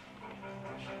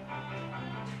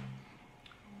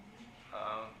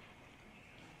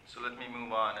 So let me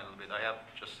move on a little bit. I have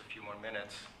just a few more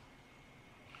minutes.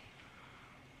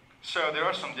 So there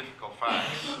are some difficult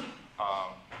facts.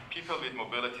 People with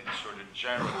mobility disorder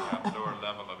generally have lower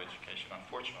level of education.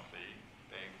 Unfortunately,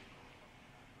 they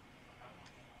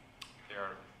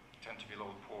tend to be a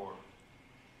little poor.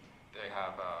 They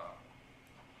have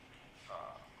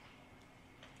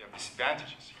you have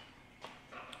disadvantages.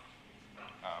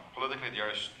 Politically, they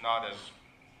are not as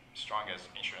strong as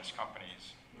insurance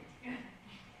companies. And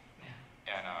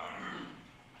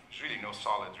there's really no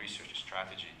solid research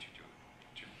strategy to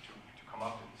come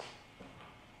up with this.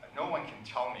 No one can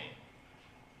tell me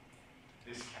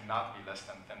this cannot be less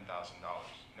than $10,000.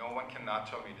 No one cannot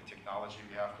tell me the technology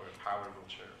we have for a powered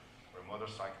wheelchair or a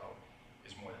motorcycle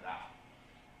is more than that.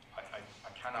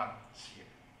 I cannot see it.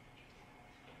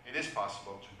 It is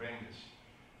possible to bring this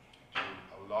to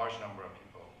a large number of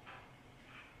people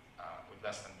with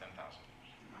less than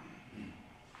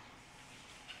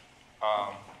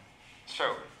 $10,000.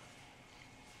 So,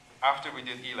 after we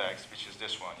did ELEGS, which is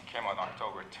this one, it came out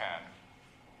October 10,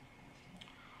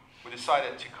 we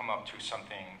decided to come up to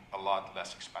something a lot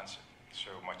less expensive.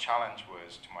 So my challenge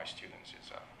was to my students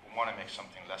is we want to make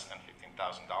something less than $15,000,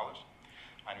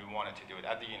 and we wanted to do it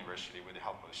at the university with the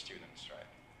help of the students, right?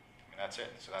 And that's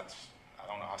it. So that's, I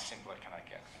don't know how simple can I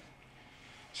get.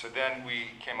 So then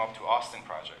we came up to Austin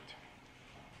project,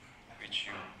 which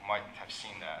you might have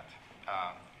seen that.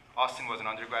 Austin was an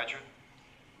undergraduate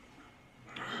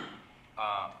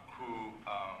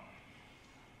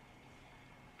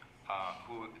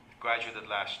who graduated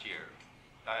last year,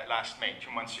 last May, 2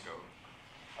 months ago.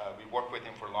 We worked with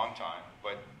him for a long time,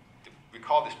 but we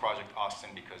call this project Austin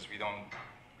because we don't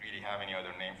really have any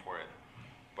other name for it.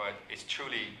 But it's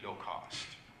truly low cost.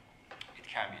 It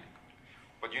can be.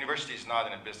 But university is not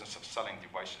in a business of selling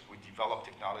devices. We develop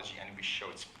technology and we show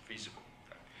it's feasible.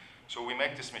 So we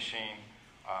make this machine.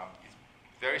 It's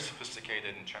very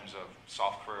sophisticated in terms of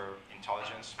software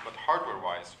intelligence, but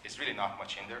hardware-wise, it's really not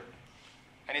much in there.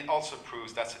 And it also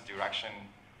proves that's a direction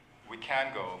we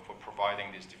can go for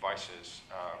providing these devices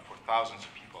for thousands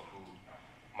of people who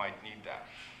might need that.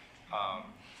 I'm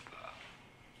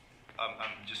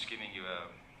just giving you a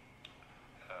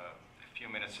few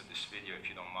minutes of this video, if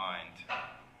you don't mind.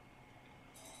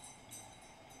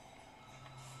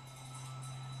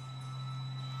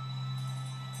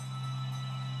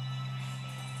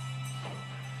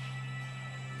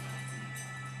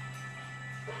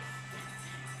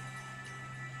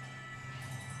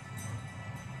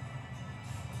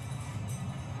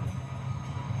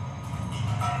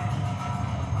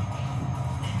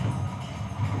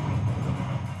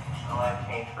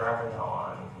 Forever though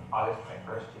on August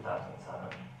 21st,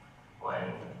 2007,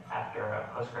 when after a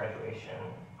post-graduation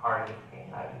party,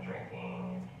 I've been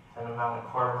drinking, and I'm about a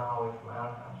quarter mile away from my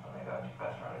own house when I go too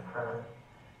fast around a curve,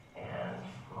 and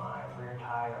my rear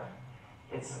tire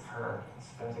hits the curb and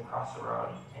spins across the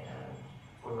road, and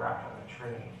we wrapped on a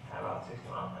tree at about 60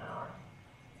 miles an hour.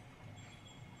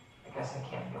 I guess I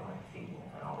can't feel my feet, and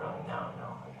I don't really know.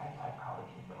 I probably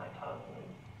can feel my toes,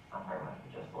 maybe not very much, but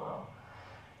just a little.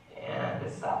 And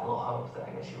it's that little hope that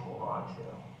I guess you hold on to.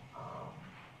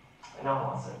 And no one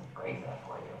wants to break that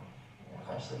for you. And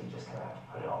eventually, you're just going to have to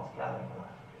put it all together and go,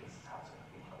 okay, this is how it's going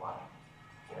to be for life.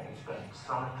 You spend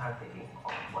so much time thinking,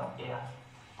 oh, what if,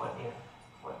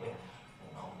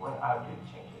 what I would do to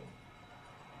change it.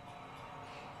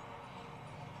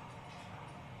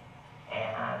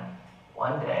 And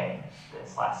one day,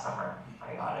 this last summer,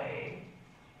 I got a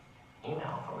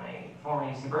email from a former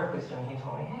UC Berkeley student. He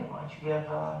told me, hey, why don't you get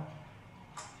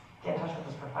in touch with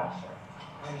this professor?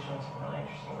 He's doing some really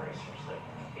interesting research that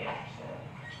you might be interested in.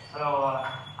 So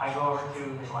I go over to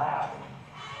his lab. And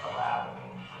the lab,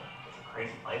 it's a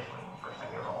crazy place when the first time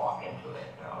you ever walk into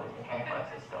it. There are all these mechanical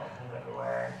exoskeletons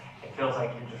everywhere. It feels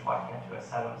like you're just walking into a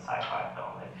set of a sci-fi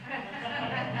film.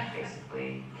 And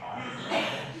basically,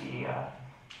 he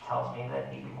tells me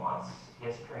that he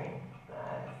has a dream,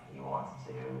 that he wants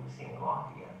to see me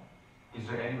walk again. Is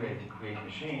there any way to create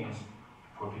machines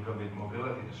for people with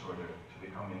mobility disorder to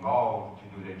become involved, to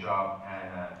do their job,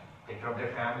 and take care of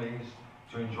their families,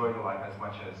 to enjoy the life as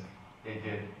much as they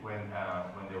did when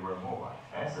they were mobile?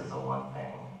 And this is the one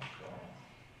thing that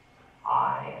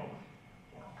I and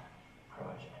pretty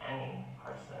much any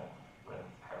person with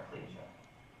paraplegia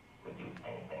would do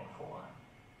anything for.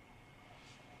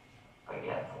 But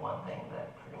yet, the one thing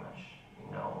that pretty much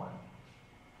no one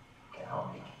can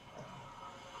help you.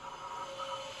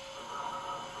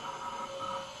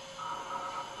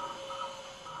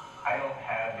 I don't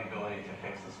have the ability to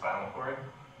fix the spinal cord,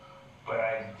 but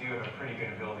I do have a pretty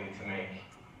good ability to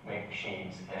make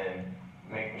machines, and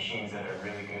make machines that are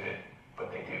really good at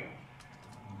what they do.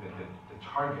 The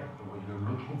target, what you're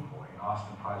looking for in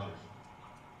Austin projects,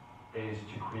 is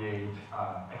to create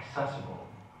accessible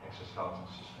exoskeleton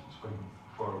systems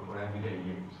for everyday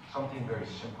use. Something very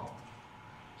simple,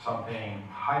 something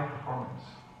high performance,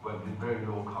 but with very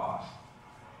low cost.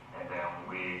 And then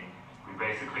we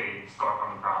basically start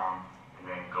from the ground and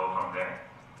then go from there.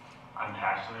 I'm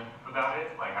passionate about it.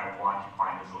 Like I want to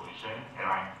find a solution, and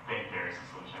I think there is a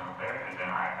solution out there. And then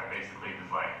I basically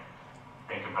just like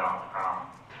think about the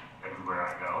problem everywhere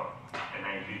I go. And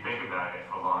then if you think about it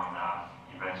for long enough,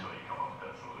 eventually you come up with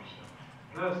a solution.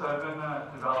 Yes, I've been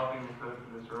developing the code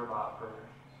for this robot for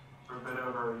a bit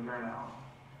over a year now.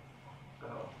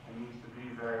 So it needs to be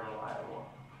very reliable,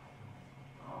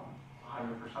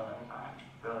 100% of the time.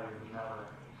 Failure is never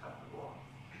acceptable.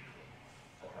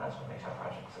 And that's what makes our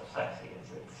project so sexy, is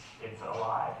it's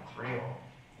alive, it's real.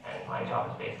 And my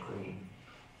job is basically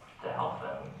to help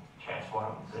them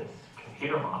transform this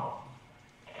computer model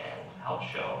and help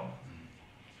show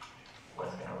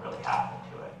what's going to really happen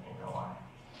to it in real life.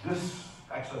 This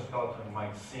exoskeleton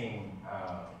might seem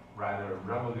rather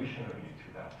revolutionary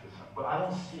to that, but I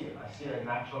don't see it. I see a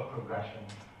natural progression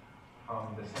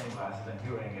from the same glasses and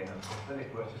hearing aid and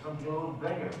prosthetic versus something a little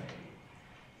bigger, maybe.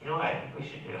 You know what I think we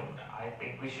should do? I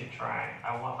think we should try.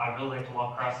 I'd really like to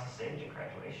walk across the stage at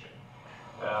graduation.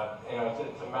 You know,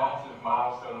 it's a massive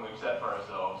milestone we've set for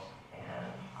ourselves.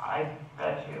 And I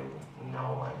bet you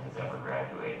no one has ever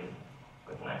graduated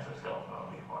with an exoskeleton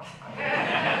on before.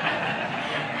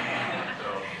 So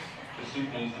the suit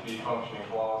needs to be functioning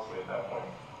flawlessly at that point.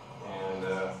 And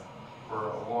we're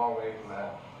a long way from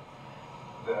that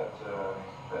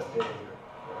day here.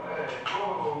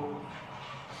 Whoa!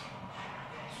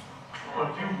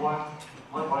 Let's do one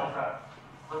track.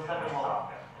 Let's have them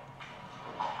all.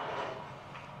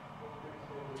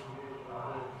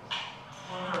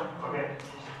 Okay.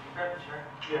 Grab the chair.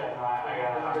 Yeah, no, I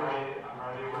got it. I'm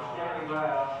ready. We're standing by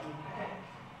us.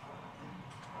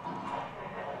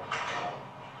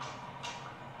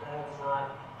 That's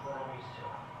not what I'm used to.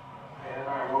 Yeah,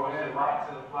 all right. What was it?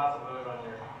 Lots of load on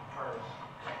your first.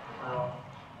 Well,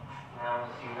 now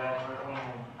just you guys working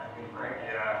and I can break.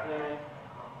 Yeah.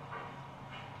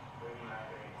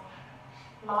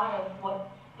 A lot of what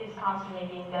is constantly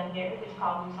being done here is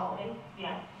problem solving. You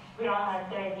know, we're on our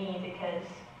third knee because,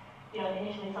 you know,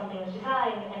 initially something was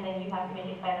designed and then you have to make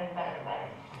it better and better and better.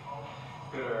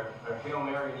 Good, our Hail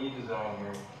Mary knee design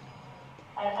here.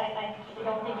 I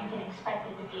don't think you can expect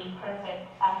it to be perfect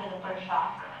after the first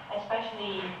shot,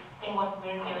 especially in what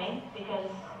we're doing, because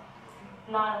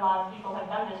not a lot of people have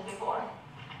done this before.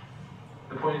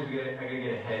 The point is I gotta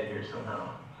get ahead here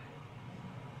somehow.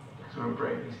 Because we're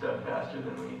breaking stuff faster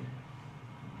than we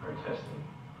are testing.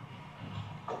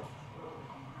 Let's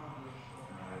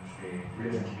see,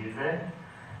 Tuesday and Tuesday.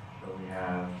 So we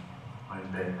have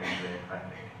Wednesday, Thursday,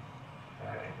 Friday,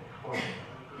 Saturday,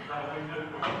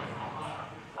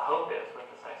 The hope is with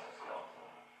this exoskeleton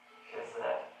is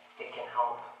that it can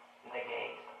help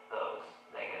negate those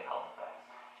negative health effects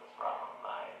that's brought on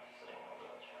by sitting in a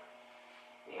wheelchair.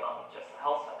 Beyond just the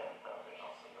health side of it, though, there's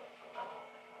also the mental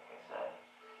thing. Like I said,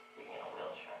 being in a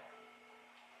wheelchair.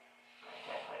 I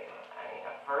can't tell you. I mean,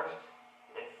 at first,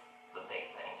 it's the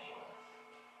big thing she misses.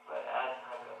 But as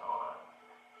time goes on,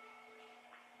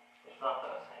 it's not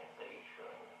those things that you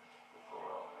truly miss. It's the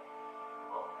little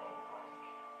things like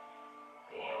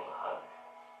being able to hug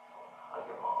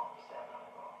your mom, stand on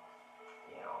your mom,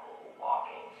 you know,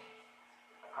 walking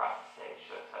across the stage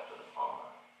to accept a diploma.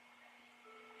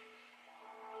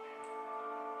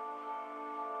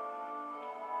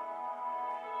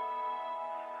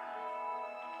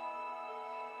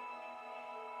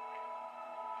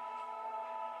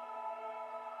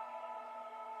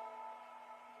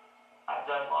 I've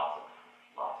done lots of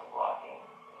walking,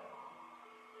 you know,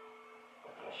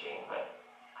 with the machine, but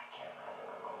I can't imagine a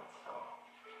moment still.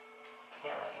 I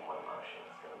can't imagine what emotion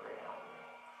it's going to bring out in me.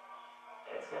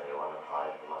 It's going to be one of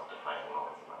probably the most defining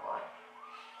moments of my life.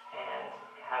 And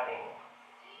having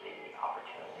the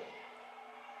opportunity,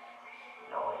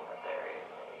 knowing that there is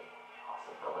a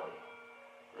possibility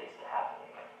for these to happen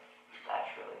again, that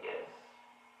truly is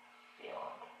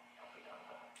beyond a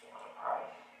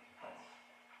price.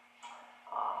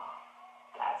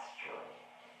 That's truly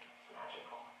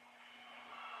magical.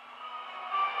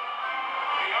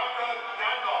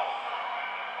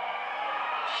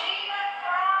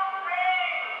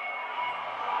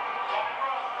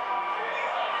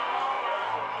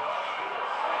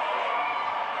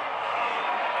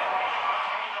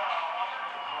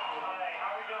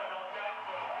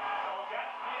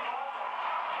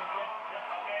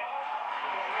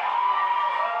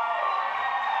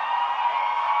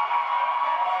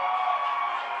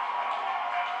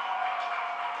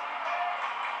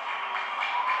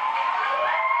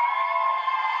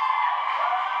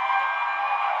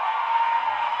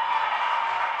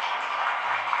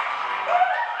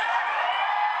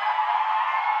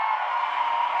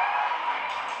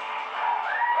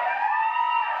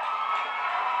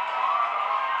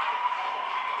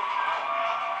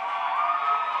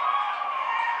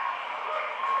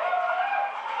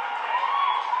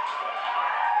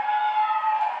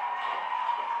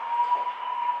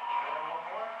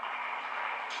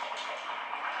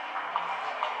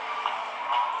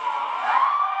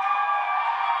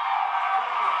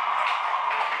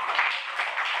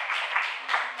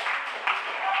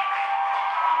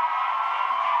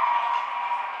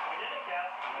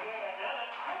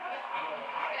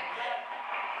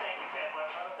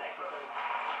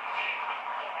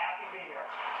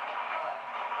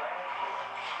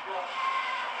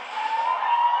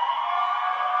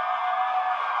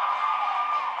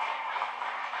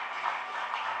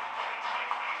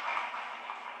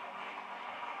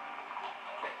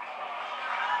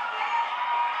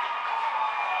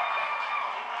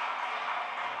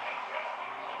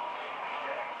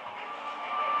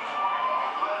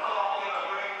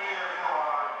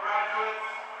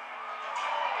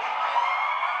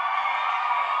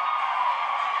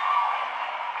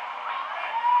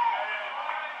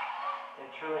 It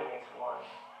truly makes one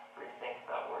rethink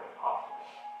that word impossible,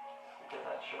 because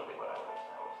that's surely what I would have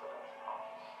said was that that's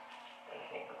impossible. And I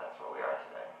think that that's where we are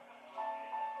today.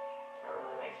 It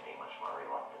really makes me much more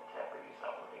reluctant to ever use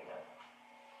that word again.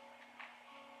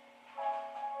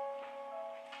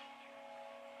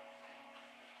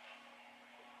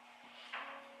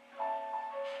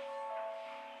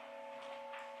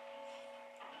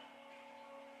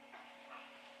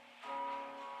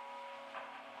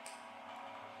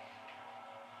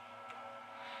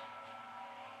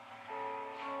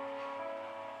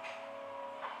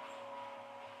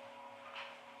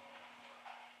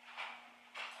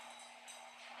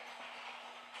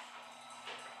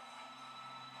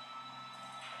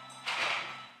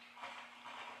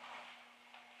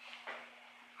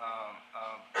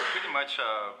 Pretty much,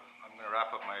 I'm going to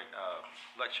wrap up my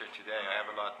lecture today. I have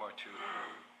a lot more to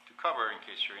cover in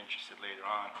case you're interested later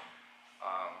on.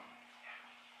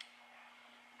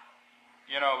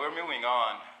 You know, we're moving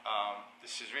on.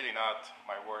 This is really not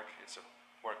my work. It's a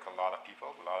work of a lot of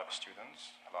people, a lot of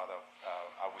students, a lot of,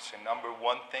 I would say number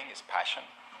one thing is passion.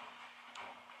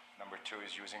 Number two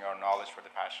is using our knowledge for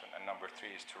the passion. And number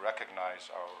three is to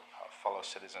recognize our fellow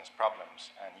citizens'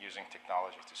 problems and using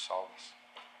technology to solve this.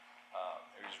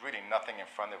 There is really nothing in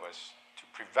front of us to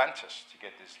prevent us to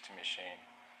get this to machine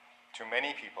to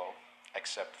many people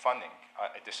except funding.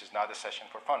 This is not a session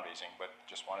for fundraising, but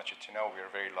just wanted you to know we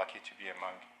are very lucky to be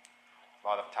among a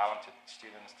lot of talented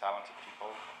students, talented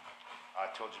people. I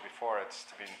told you before,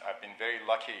 I've been very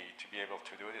lucky to be able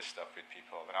to do this stuff with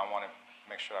people, and I want to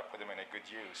make sure I put them in a good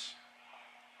use.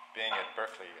 Being at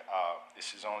Berkeley,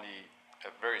 this is only a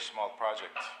very small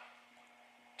project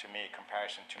to me in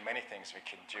comparison to many things we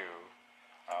can do.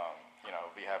 You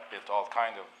know, we have built all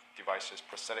kinds of devices,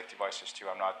 prosthetic devices too.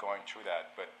 I'm not going through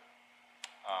that, but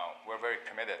we're very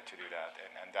committed to do that,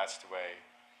 and that's the way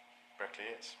Berkeley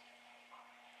is.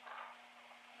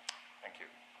 Thank you.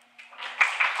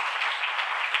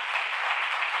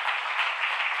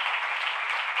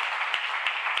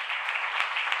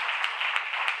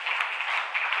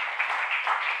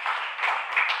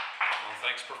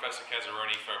 Thanks, Professor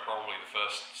Kazerooni, for probably the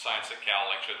first Science at Cal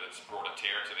lecture that's brought a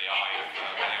tear to the eye of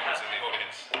many of us in the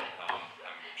audience. I'm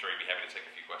sure he'd be happy to take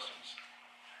a few questions.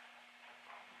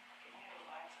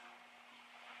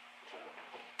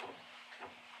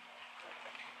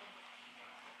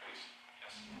 Please,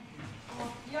 yes.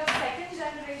 Your second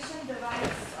generation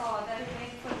device that you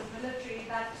made for the military,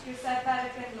 that you said that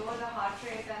it can lower the heart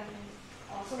rate, and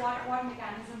also what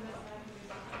mechanism is that?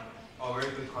 Oh,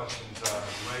 very good questions. The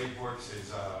way it works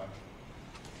is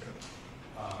it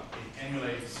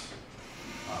emulates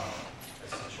a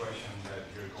situation that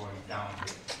you're going downhill.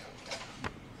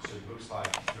 So it looks like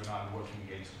you're not working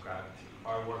against gravity. If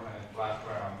I work on a flat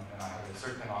ground and I have a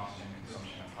certain oxygen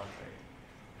consumption and heart rate,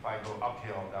 if I go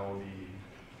uphill, that will be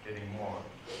getting more.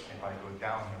 If I go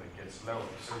downhill, it gets lower.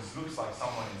 So it looks like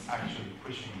someone is actually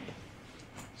pushing me.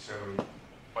 So,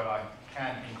 but I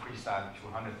can't increase that to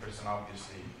 100%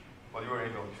 obviously. Well, you were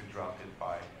able to drop it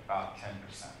by about 10%.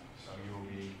 So you will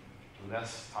be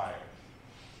less tired.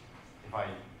 If I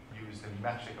use the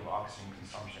metric of oxygen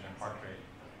consumption and heart rate,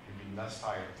 you'll be less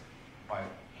tired, but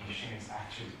the machine is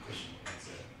actually pushing. It's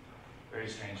a very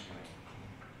strange feeling.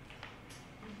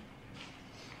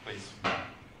 Please.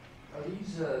 Are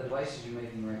these devices you're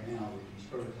making right now with these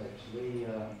prototypes, are they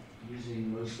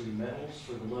using mostly metals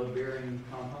for the load-bearing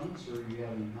components, or are you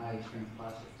having high-strength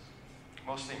plastics?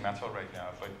 Mostly metal right now,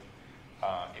 but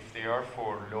if they are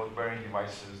for load-bearing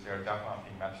devices, they're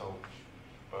definitely metal.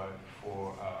 But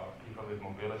for people with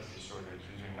mobility disorders,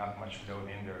 usually not much load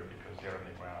in there because they're on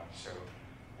the ground. So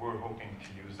we're hoping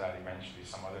to use that eventually,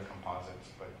 some other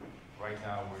composites. But right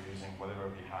now, we're using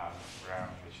whatever we have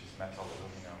around, which is metal,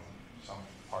 aluminum, some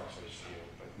parts are steel.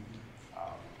 But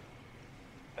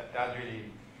that really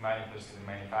manifests in the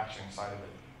manufacturing side of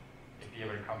it. If you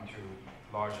ever come to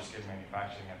larger scale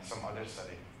manufacturing and some other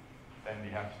setting, then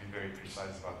we have to be very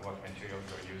precise about what materials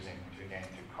we're using to, again,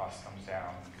 the cost comes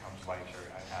down, becomes lighter,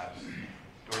 and has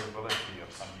durability of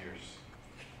some years.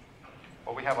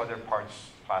 But we have other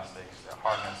parts, plastics. The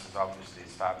harness is obviously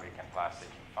fabric and plastic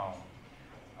and foam.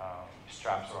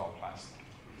 Straps are all plastic.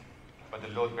 but the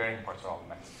load-bearing parts are all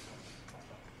metal.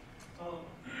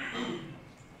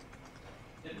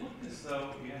 It looked as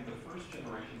though you had the first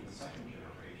generation and the second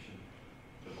generation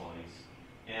device,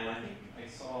 and I think I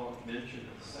saw mention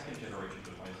that the second generation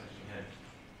device actually had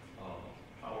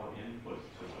power input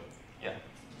to it. Yeah.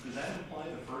 Does that imply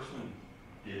the first one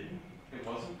didn't? It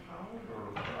wasn't powered,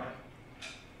 or was I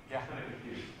kind of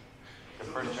confused? The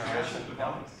first generation,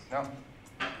 no.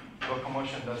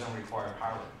 Locomotion doesn't require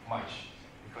power much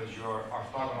because you're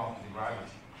orthogonal to the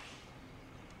gravity.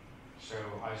 So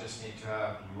I just need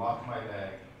to lock my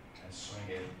leg and swing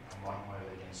it, and lock my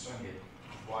leg and swing it,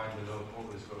 while the load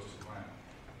always goes to the ground.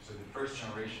 So the first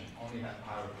generation only had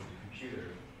power for the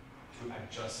computer to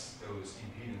adjust those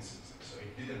impedances. So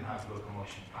it didn't have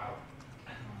locomotion power.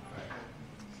 Right?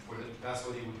 That's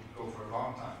what it would go for a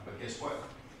long time. But guess what?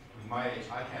 With my age,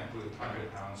 I can't put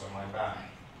 100 pounds on my back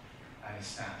and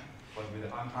stand. But with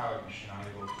an unpowered machine, I'm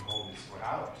able to hold this for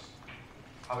hours.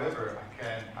 However,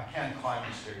 I can climb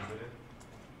the stairs with it.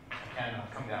 I can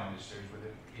come down the stairs with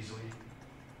it easily.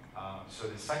 So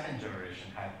the second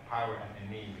generation had power and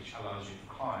a knee, which allows you to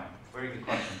climb. Very good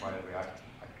question, by the way. I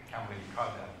can't believe you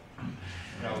caught that.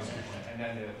 That was good. And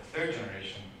then the third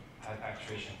generation had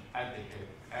actuation at the hip.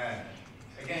 And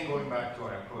again, going back to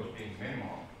our approach being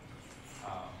minimal,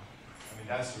 I mean,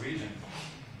 that's the reason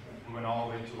we went all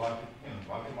the way to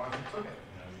Lockheed Martin took it,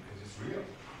 because it's real.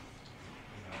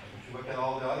 If you look at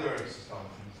all the other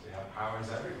exoskeletons, they have powers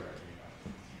everywhere.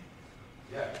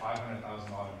 Yeah, $500,000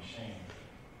 machine.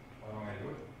 What am I going to do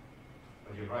with it?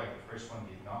 But you're right, the first one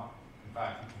did not. In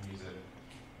fact, you can use a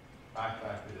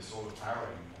backpack with a solar power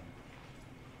and you can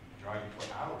drive it for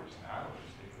hours and hours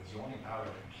because you only power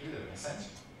a computer and a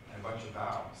sensor and a bunch of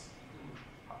valves,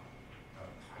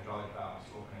 hydraulic valves,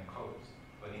 open and close.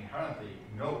 But inherently,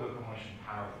 no locomotion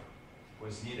power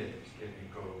was needed to get me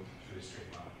go through a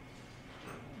straight line.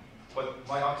 But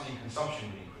my oxygen consumption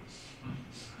would increase.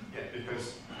 Yeah,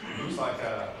 because it looks like,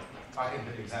 I can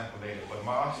give an example later, but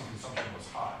my oxygen consumption was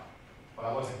high, but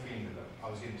I wasn't feeling the load. I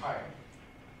was getting tired,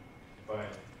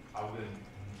 but I wasn't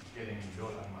getting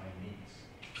load on my knees.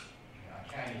 I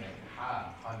can't even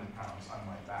have 100 pounds on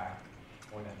my back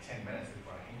more than 10 minutes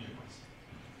before I injure myself.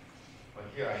 But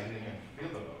here I didn't even feel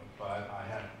the load, but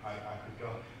I could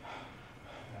go.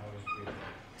 That was good.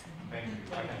 Thank you.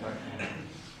 I can talk to you.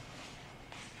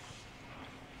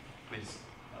 Please.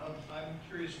 I'm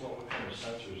curious what kind of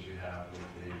sensors you have with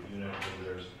the unit, whether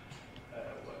there's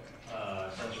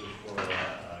sensors for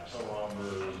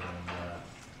accelerometers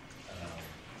and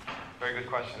very good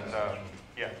questions.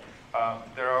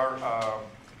 There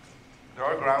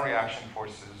are ground reaction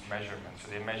forces measurements.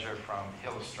 So they measure from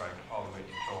heel strike all the way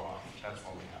to toe off. That's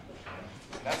what we have.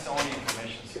 And that's the only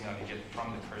information signal you get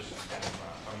from the person and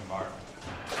from the environment.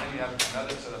 And then you have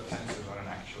another set of sensors on an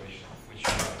actuation, which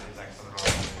is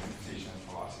accelerometer, position, and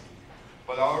velocity.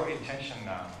 But our intention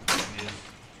now in these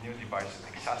new devices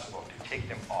accessible to take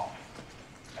them off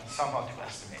and somehow to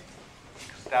estimate,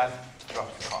 because that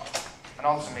drops the cost and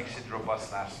also makes it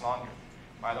robust, last longer.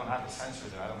 If I don't have the sensor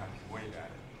there, I don't have to worry about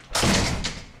it.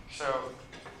 So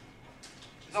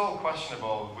it's all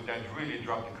questionable, would that really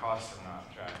drop the cost or not,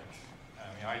 right?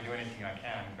 I mean, I do anything I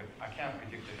can, but I can't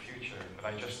predict the future, but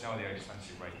I just know they're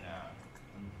expensive right now.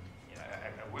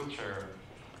 A wheelchair,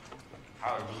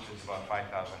 powered wheelchair is about $5,000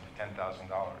 to $10,000,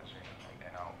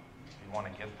 you want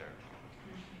to get there.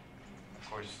 Of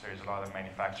course, there's a lot of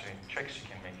manufacturing tricks you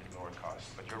can make it lower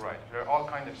cost, but you're right. There are all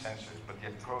kinds of sensors, but the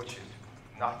approach is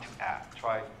not to add.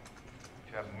 Try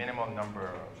to have minimal number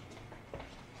of,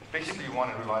 basically you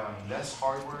want to rely on less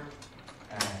hardware,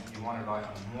 and you want to rely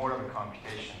on more of a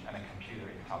computation and a computer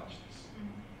intelligence.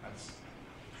 That's the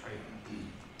trade-off.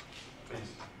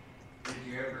 Please. Did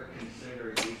you ever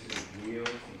consider using wheels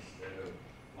instead of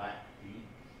flat feet?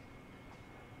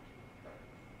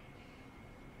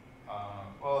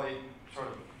 Well, it sort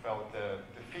of felt the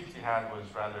feet he had was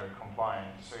rather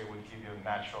compliant, so it would give you a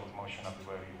natural motion of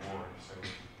the way he wore it. So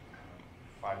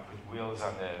if I put wheels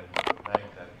on the leg,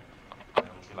 that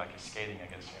would be like a skating, I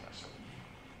guess, So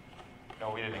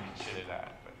no, we didn't consider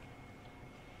that.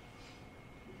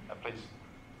 But please.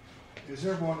 Is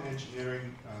there one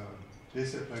engineering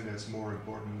discipline that's more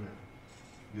important that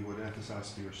you would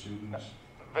emphasize to your students?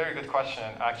 Very good question.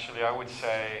 Actually, I would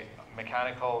say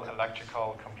mechanical,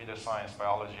 electrical, computer science,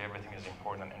 biology, everything is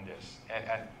important in this.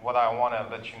 And what I want to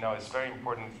let you know, it's very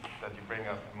important that you bring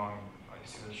up among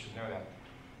students should know that.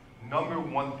 Number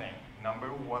one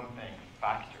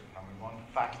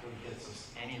factor gets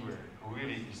us anywhere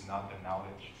really is not the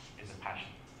knowledge, is a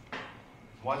passion.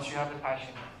 Once you have the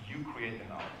passion, you create the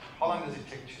knowledge. How long does it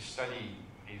take to study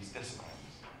these disciplines?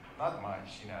 Not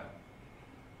much,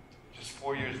 just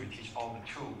 4 years we teach all the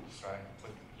tools, right? But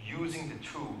using the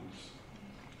tools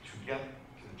to get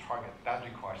to the target, that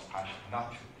requires passion,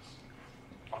 not tools.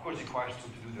 Of course, it requires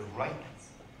tools to do the right things,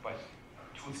 but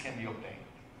tools can be obtained.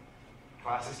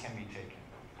 Classes can be taken.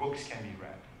 Books can be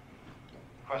read.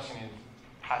 The question is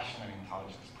passion and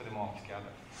intelligence, put them all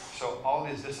together. So all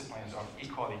these disciplines are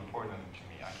equally important to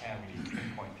me. I can't really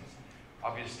pinpoint it.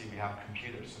 Obviously, we have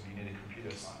computers, so we need a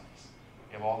computer science.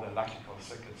 We have all the electrical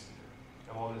circuits to do. We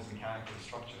have all these mechanical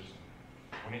structures.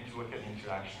 We need to look at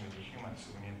interaction with the humans,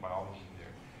 so we need biology there.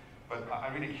 But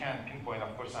I really can't pinpoint.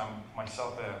 Of course, I'm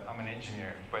an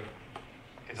engineer, but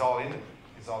it's all in there.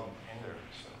 It's all in there.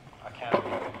 So I can't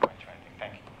really pinpoint to anything.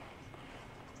 Thank you.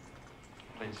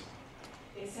 Please.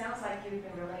 It sounds like you've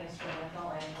been really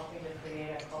instrumental in helping to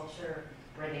create a culture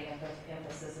where the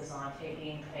emphasis is on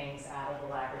taking things out of the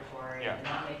laboratory and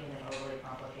not making them overly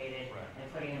complicated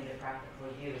and putting them to practical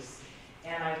use.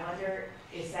 And I wonder,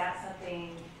 is that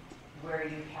something where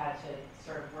you've had to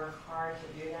sort of work hard to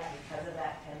do that because of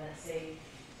that tendency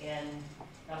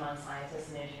among scientists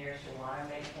and engineers to want to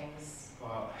make things,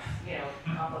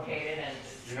 complicated and?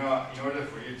 In order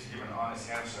for you to give an honest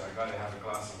answer, I got to have a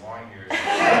glass of wine here.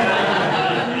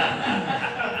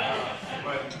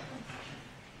 But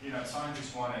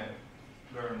scientists want to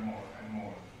learn more and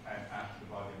more and add the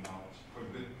body of knowledge for the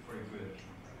good of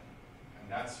people, and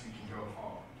that's you can go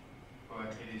far.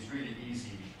 But it is really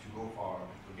easy to go far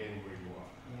for getting where you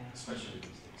are, especially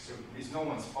these days. So it's no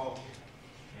one's fault here.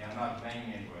 I'm not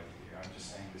blaming anybody here. I'm just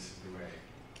saying this is the way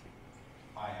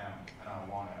I am, and I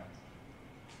want to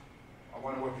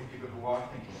work with people who are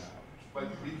thinking about it.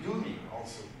 But we do need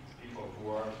also people who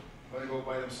are going to go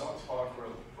by themselves far for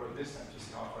a distance to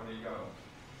see how far they go.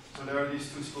 So there are these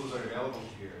two schools that are available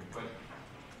here, but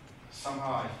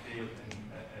somehow I feel a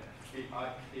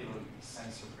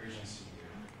sense of urgency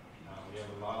here. We have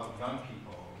a lot of young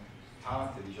people,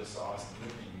 talented. You just saw Austin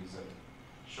Lipping. He's a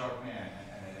sharp man,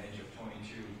 and at the age of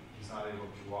 22, he's not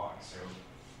able to walk. So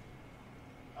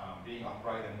being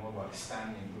upright and mobile,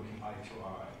 standing, looking eye to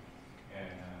eye,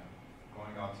 and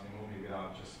going out to the movie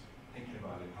without just thinking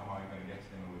about it, how am I going to get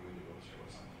to the movie with the wheelchair or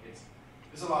something?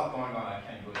 There's a lot going on. I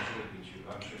can't go into it with you.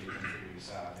 I'm sure you can figure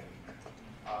this out.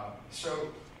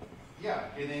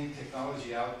 Getting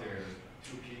technology out there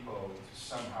to people to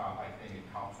somehow, I think, it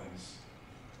complements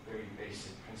very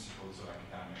basic principles of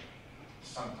academic.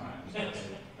 Sometimes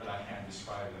that I can't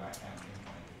describe it, I can't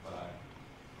pinpoint it, but I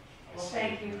well,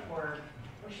 thank you for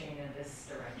pushing in this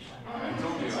direction. I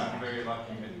told you I'm very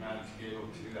lucky man to be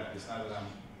able to do that. It's not that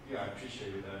I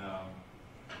appreciate it, and it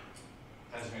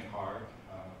has been hard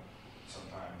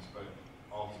sometimes, but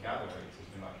altogether it has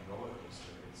been like a roller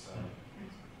coaster. It's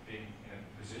being in a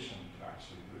position to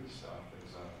actually do this stuff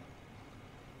is,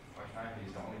 quite frankly,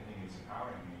 is the only thing that's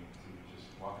empowering me to just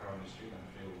walk around the street and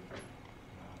feel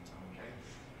I'm okay.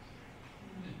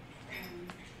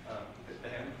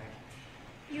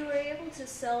 You were able to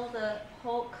sell the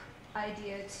Hulk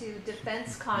idea to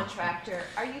defense contractor.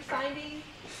 Are you finding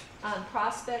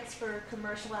prospects for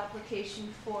commercial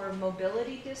application for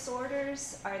mobility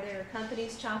disorders? Are there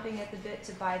companies chomping at the bit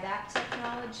to buy that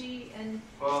technology and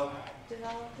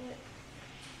develop it?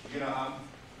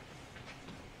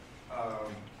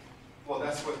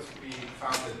 That's what we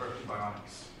found at Berkeley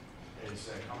Bionics. It's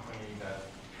a company that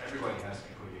everybody has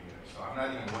included here. So I'm not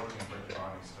even working at Berkeley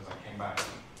Bionics because I came back to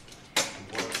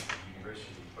work at the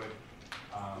university. But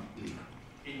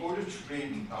in order to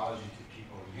bring technology to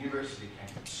people, the university can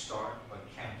start but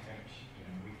can't finish.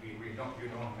 We don't do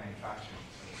no manufacturing.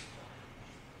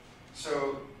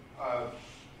 So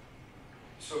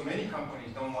many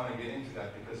companies don't want to get into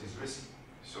that because it's risky.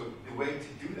 So the way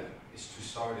to do that is to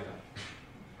start it up,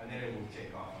 and then it will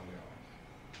take off on their own.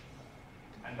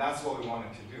 And that's what we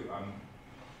wanted to do.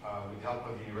 With the help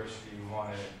of the university, we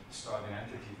want to start an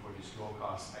entity for this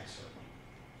low-cost exo.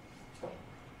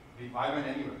 I went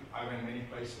anywhere. I went many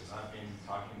places. I've been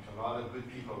talking to a lot of good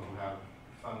people who have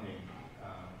funding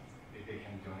if they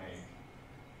can donate.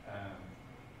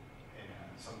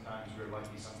 Sometimes we're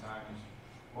lucky, sometimes,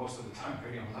 most of the time,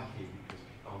 very unlucky because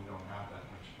people don't have that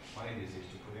much money these days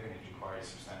to put in. It requires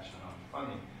substantial amount of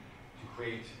funding to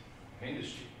create an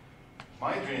industry.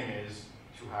 My dream is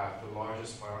to have the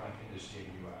largest bionic industry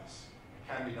in the US. It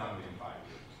can be done within 5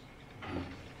 years.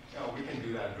 We can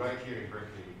do that right here in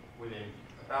Berkeley within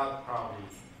about probably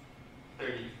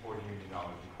 $30 to $40 million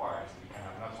required. We can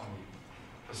have not only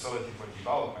facility for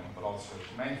development, but also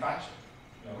to manufacture.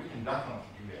 We can definitely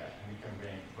do that, and we can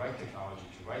bring right technology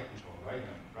to right people, right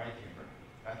here in Berkeley.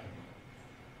 That can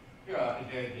be done.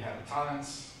 You have the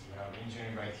talents, you have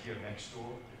engineering right here next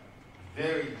door.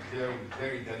 Very, very,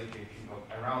 very dedicated people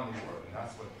around the world, and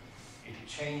that's what it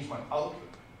changed my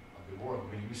outlook of the world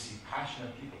when you see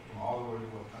passionate people from all over the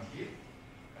world come here.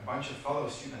 A bunch of fellow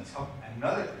students help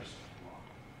another person along.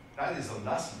 That is a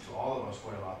lesson to all of us who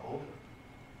are a lot older.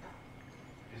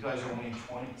 These guys are only in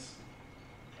 20s,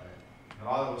 right? And a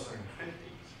lot of us are in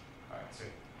 50s, right?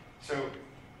 So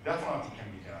definitely can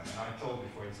be done. And I told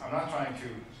before, I'm not trying to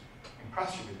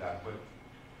impress you with that, but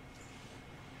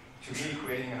to me,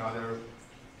 creating an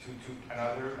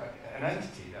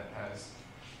entity that has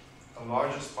the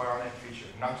largest bionic feature,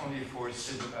 not only for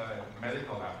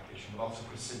medical application, but also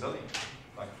for civilian,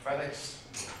 like FedEx,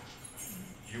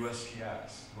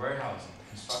 USPS, warehousing,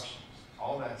 constructions,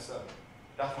 all that stuff,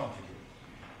 definitely good.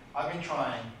 I've been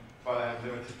trying, but I have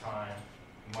limited time.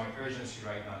 My urgency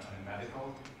right now on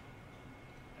medical,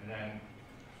 and then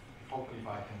hopefully if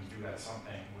I can do that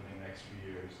something within the next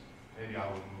few years, maybe I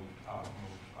will move.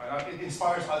 It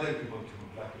inspires other people to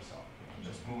move, like yourself.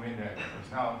 Just move in there,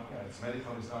 because now it's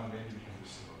medical is done, maybe we can do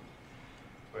civil.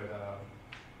 But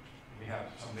we have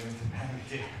some limited bandwidth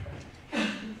here.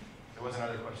 There was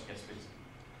another question. Yes, please.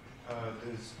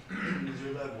 Does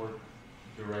your lab work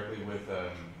directly with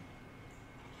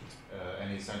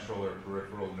any central or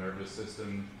peripheral nervous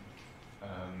system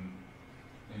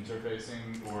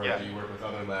interfacing, or do you work with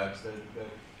other labs that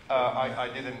I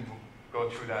didn't go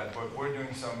through that, but we're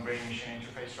doing some brain-machine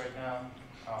interface right now.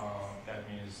 That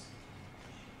means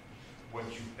what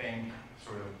you think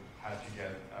sort of had to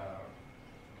get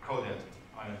coded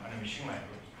on a machine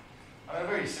language. On a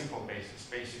very simple basis.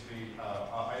 Basically,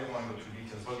 I don't want to go through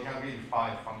details, but we have really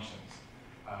 5 functions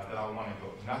that I want to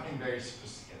go. Nothing very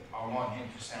sophisticated. I want him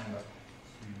to stand up.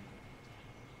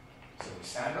 So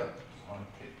stand up.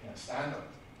 Stand up.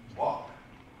 Walk.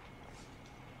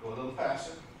 Go a little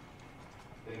faster.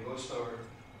 Then go slower.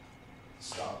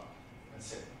 Stop. And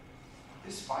sit.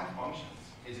 This 5 functions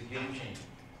is a game changer.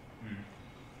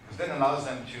 Because then allows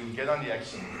them to get on the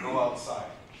exit, go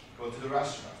outside, go to the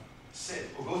restaurant, sit,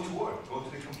 or go to work, go to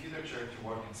the computer chair to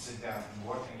work and sit down and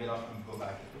work and get up and go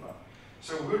back at the run.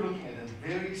 So we're looking at a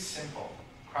very simple,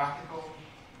 practical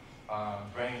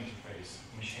brain interface,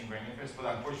 machine-brain interface, but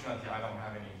unfortunately I don't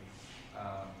have any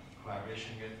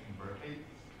collaboration yet in Berkeley,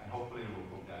 and hopefully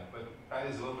we'll move that. But that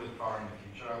is a little bit far in the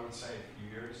future, I would say, a few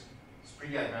years. It's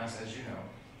pretty advanced, as you know.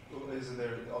 Well, isn't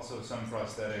there also some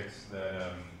prosthetics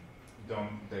that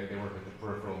they work with the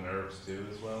peripheral nerves too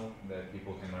as well, that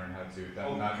people can learn how to,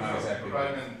 not exactly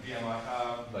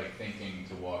like thinking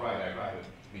to walk, right.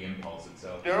 the impulse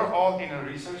itself. They're all in a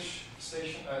research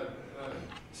station,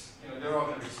 they're all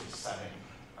in a research setting.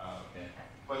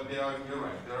 But you're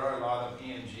right, there are a lot of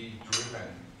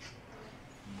ENG-driven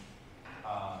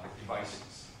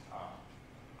devices.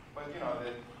 But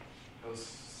those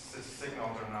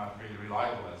signals are not really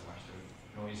reliable as much.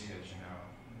 They're noisy, as you know.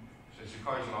 So it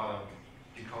requires a lot of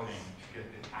decoding to get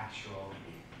the actual.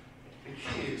 The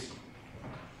key is,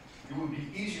 it would be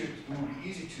easy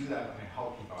to do that in a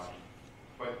healthy body.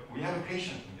 But we have a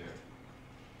patient in there.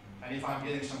 And if I'm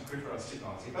getting some peripheral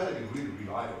signals, it better be really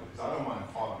reliable, because I don't want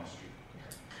to fall on the street.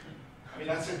 I mean,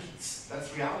 that's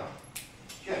reality.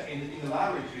 Yeah, in the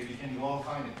laboratory, we can do all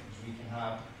kinds of things. We can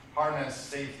have harness,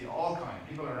 safety, all kinds.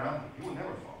 People around you, he will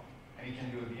never fall. And he can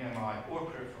do a BMI or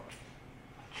peripheral.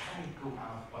 Can he go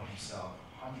out by himself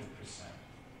 100%?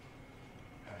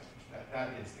 That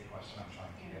is the question I'm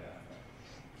trying to get at.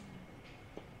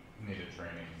 Need a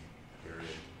training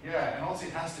period. Yeah, and also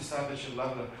it has to establish a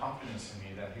level of confidence in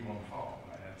me that he won't fall.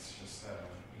 And that's just,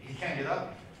 he can't get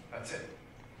up. That's it.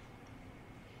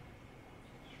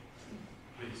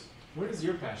 Please. Where does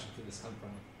your passion for this come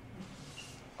from?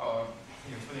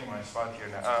 You're putting my spot here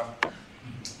now.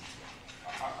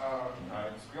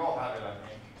 We all have it, I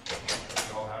think.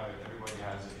 We all have it. Everybody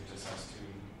has it. It just has to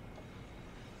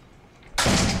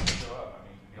show up. I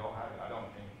mean, we all have it. I don't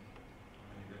think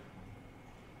any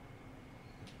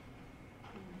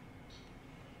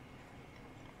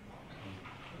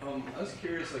different. I was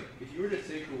curious, like, if you were to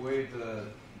take away the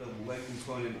leg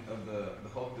component of the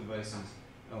Hulk devices,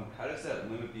 how does that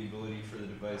limit the ability for the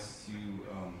device to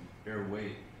bear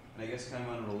weight? And I guess kind of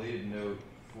on a related note,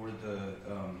 for the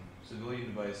civilian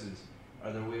devices,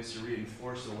 are there ways to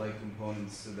reinforce the leg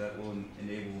components so that will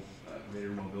enable greater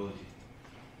mobility?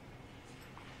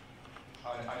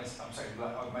 I'm sorry,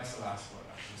 I missed the last word.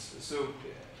 So,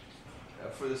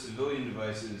 for the civilian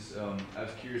devices, I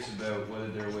was curious about whether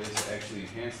there are ways to actually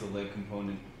enhance the leg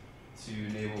component to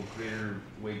enable greater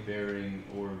weight bearing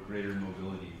or greater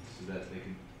mobility, so that they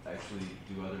can actually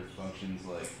do other functions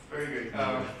like very good,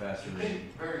 faster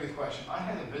rate. Very good question. I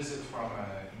had a visit from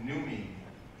NUMI.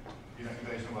 You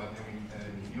guys know about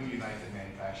New United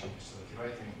Manufacturing Facility,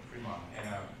 right in Fremont, and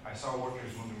I saw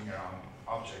workers moving around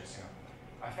objects,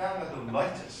 I found that the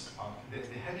lightest,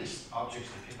 the heaviest objects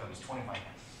to pick up is 25 pounds,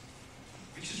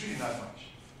 which is really not much.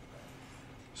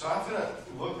 So after I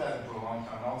looked at it for a long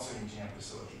time, also in GM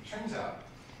facility, it turns out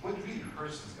what really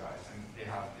hurts these guys, and they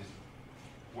have these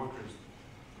workers,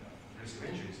 risk of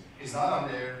injuries, is not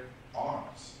on their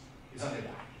arms, it's on their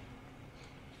back.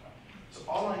 So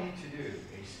all I need to do,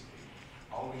 basically,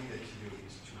 all we needed to do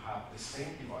is to have the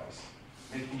same device,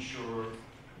 making sure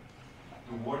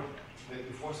the work,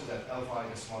 the forces at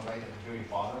L5, the small right at the very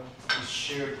bottom, is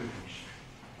shared with the machine.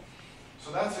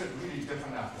 So that's a really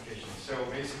different application. So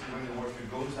basically, when the worker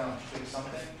goes down to pick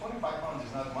something, 25 pounds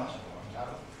is not much of a lunge at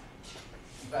all.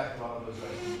 In fact, a lot of those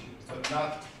guys do too, but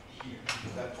not here.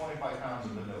 That 25 pounds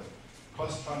of the load,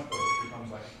 plus front load,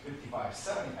 becomes like 55,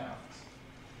 70 pounds.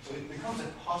 So it becomes a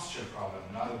posture problem,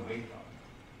 not a weight problem.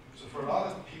 So for a lot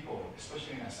of people,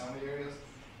 especially in assembly areas,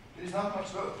 there's not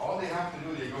much load. All they have to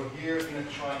do, they go here in a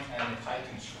trunk and a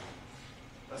tighten screw.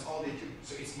 That's all they do.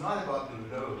 So it's not about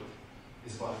the load,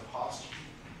 it's about the posture.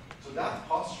 So that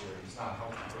posture is not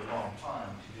helping for a long time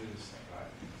to do this thing, right?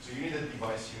 So you need a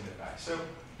device unit back. So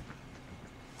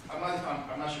I'm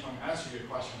not sure if I'm answering your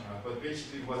question or not, but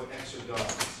basically what EXO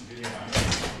does is really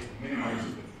it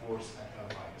minimizes the force at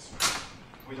L5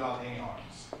 without any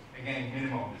arms. Again,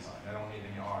 minimal design. I don't need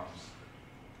any arms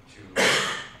to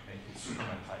make it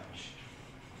Superman type machine.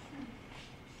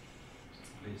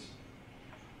 Please.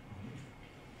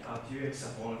 Do you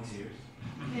accept volunteers?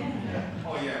 Yeah.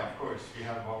 Oh yeah, of course. We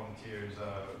have volunteers.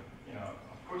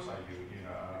 Of course I do.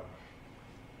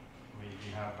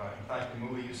 We have, in fact, the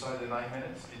movie you saw, the 9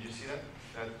 minutes. Did you see that?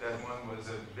 That one was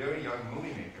a very young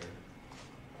movie maker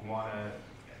who wanted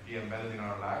to be embedded in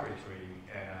our laboratory,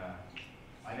 and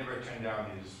I never turned down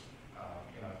these,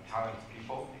 talented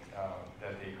people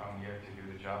that they come here to do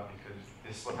the job, because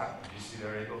this is what happens. You see,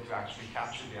 they're able to actually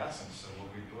capture the essence of what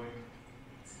we're doing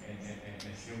in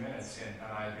a few minutes, and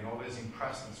I've been always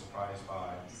impressed and surprised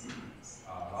by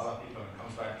a lot of people. And it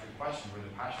comes back to the question where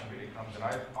the passion really comes, and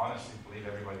I honestly believe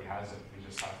everybody has it. We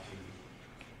just have to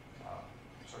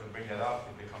sort of bring that up.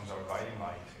 It becomes our guiding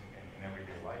light in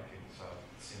everyday life.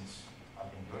 Since I've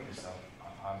been doing this stuff,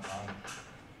 I'm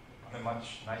a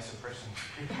much nicer person to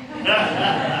people.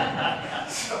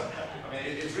 So, I mean,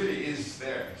 it really is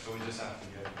there. So we just have to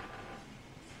get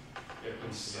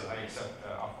I accept,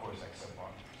 of course, I accept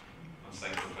one.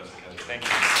 Thank you, Professor Kazerooni. Thank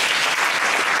you.